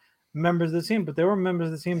not members of the team, but there were members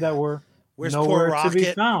of the team that were nowhere to be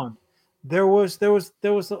found. There was a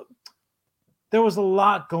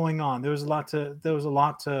lot going on. There was a lot to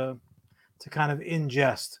kind of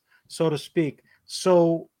ingest, so to speak.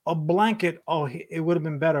 So a blanket, it would have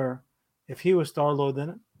been better if he was Star-Lord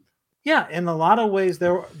than it. Yeah, in a lot of ways,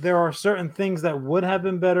 there are certain things that would have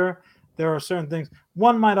been better. There are certain things.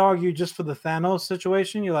 One might argue just for the Thanos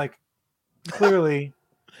situation, you're like, clearly,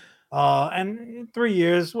 and 3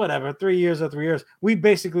 years, whatever, 3 years or 3 years. We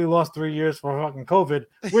basically lost 3 years for fucking COVID.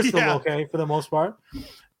 We're still okay for the most part.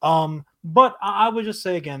 But I would just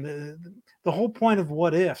say again, the whole point of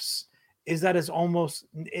What Ifs is that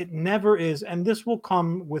it never is, and this will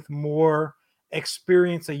come with more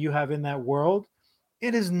experience that you have in that world.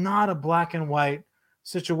 It is not a black and white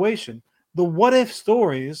situation. The What If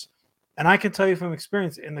stories, and I can tell you from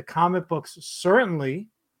experience in the comic books, certainly,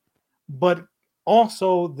 but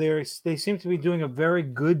also they seem to be doing a very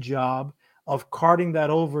good job of carting that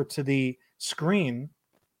over to the screen.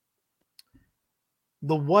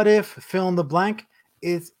 The What If fill in the blank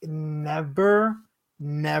It's never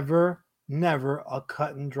a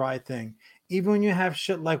cut and dry thing. Even when you have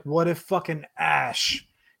shit like what if fucking Ash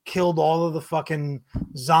killed all of the fucking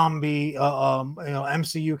zombie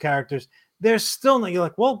MCU characters, there's still you're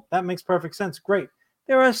like, well, that makes perfect sense. Great.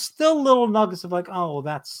 There are still little nuggets of like, oh,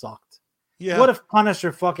 that sucked. Yeah. What if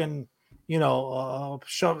Punisher fucking,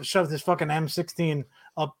 shoved his fucking M16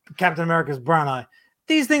 up Captain America's brown eye?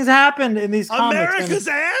 These things happened in these comics. America's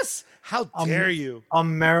ass? How dare you?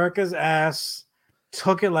 America's ass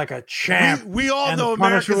took it like a champ. We all know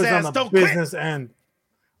America's ass. On the business end.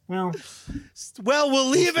 Well, we'll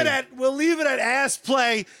leave it at ass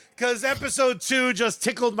play because episode 2 just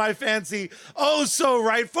tickled my fancy. Oh, so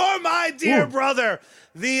right for my dear brother,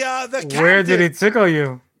 the captain. Where did he tickle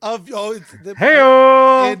you?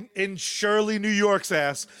 In Shirley, New York's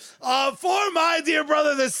ass. For my dear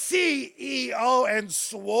brother, the CEO and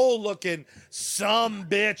swole looking some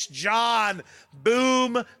bitch, John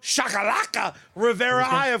Boom Shakalaka Rivera.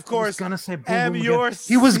 I, of course, he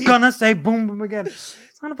was gonna say boom boom again.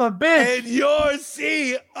 Son of a bitch. And your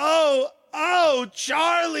CEO,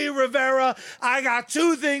 Charlie Rivera, I got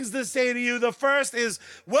 2 things to say to you. The first is,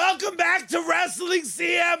 welcome back to Wrestling,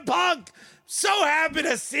 CM Punk. So happy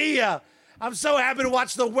to see you. I'm so happy to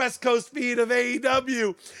watch the West Coast feed of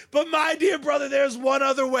AEW. But my dear brother, there's one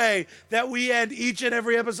other way that we end each and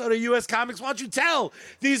every episode of US Comics. Why don't you tell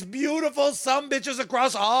these beautiful sumbitches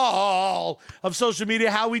across all of social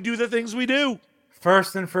media how we do the things we do?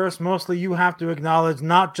 First, mostly you have to acknowledge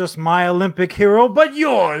not just my Olympic hero, but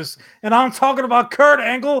yours. And I'm talking about Kurt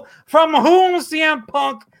Angle, from whom CM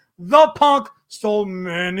Punk, the Punk, stole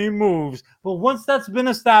many moves. But once that's been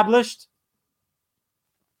established,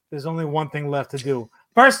 there's only one thing left to do.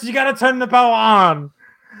 First, you got to turn the power on.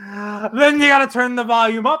 Then you got to turn the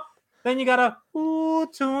volume up. Then you got to,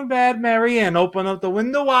 tune Bad Mary in. Open up the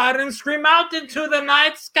window wide and scream out into the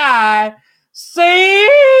night sky.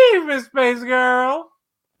 Save me, Space Girl.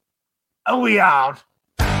 We out.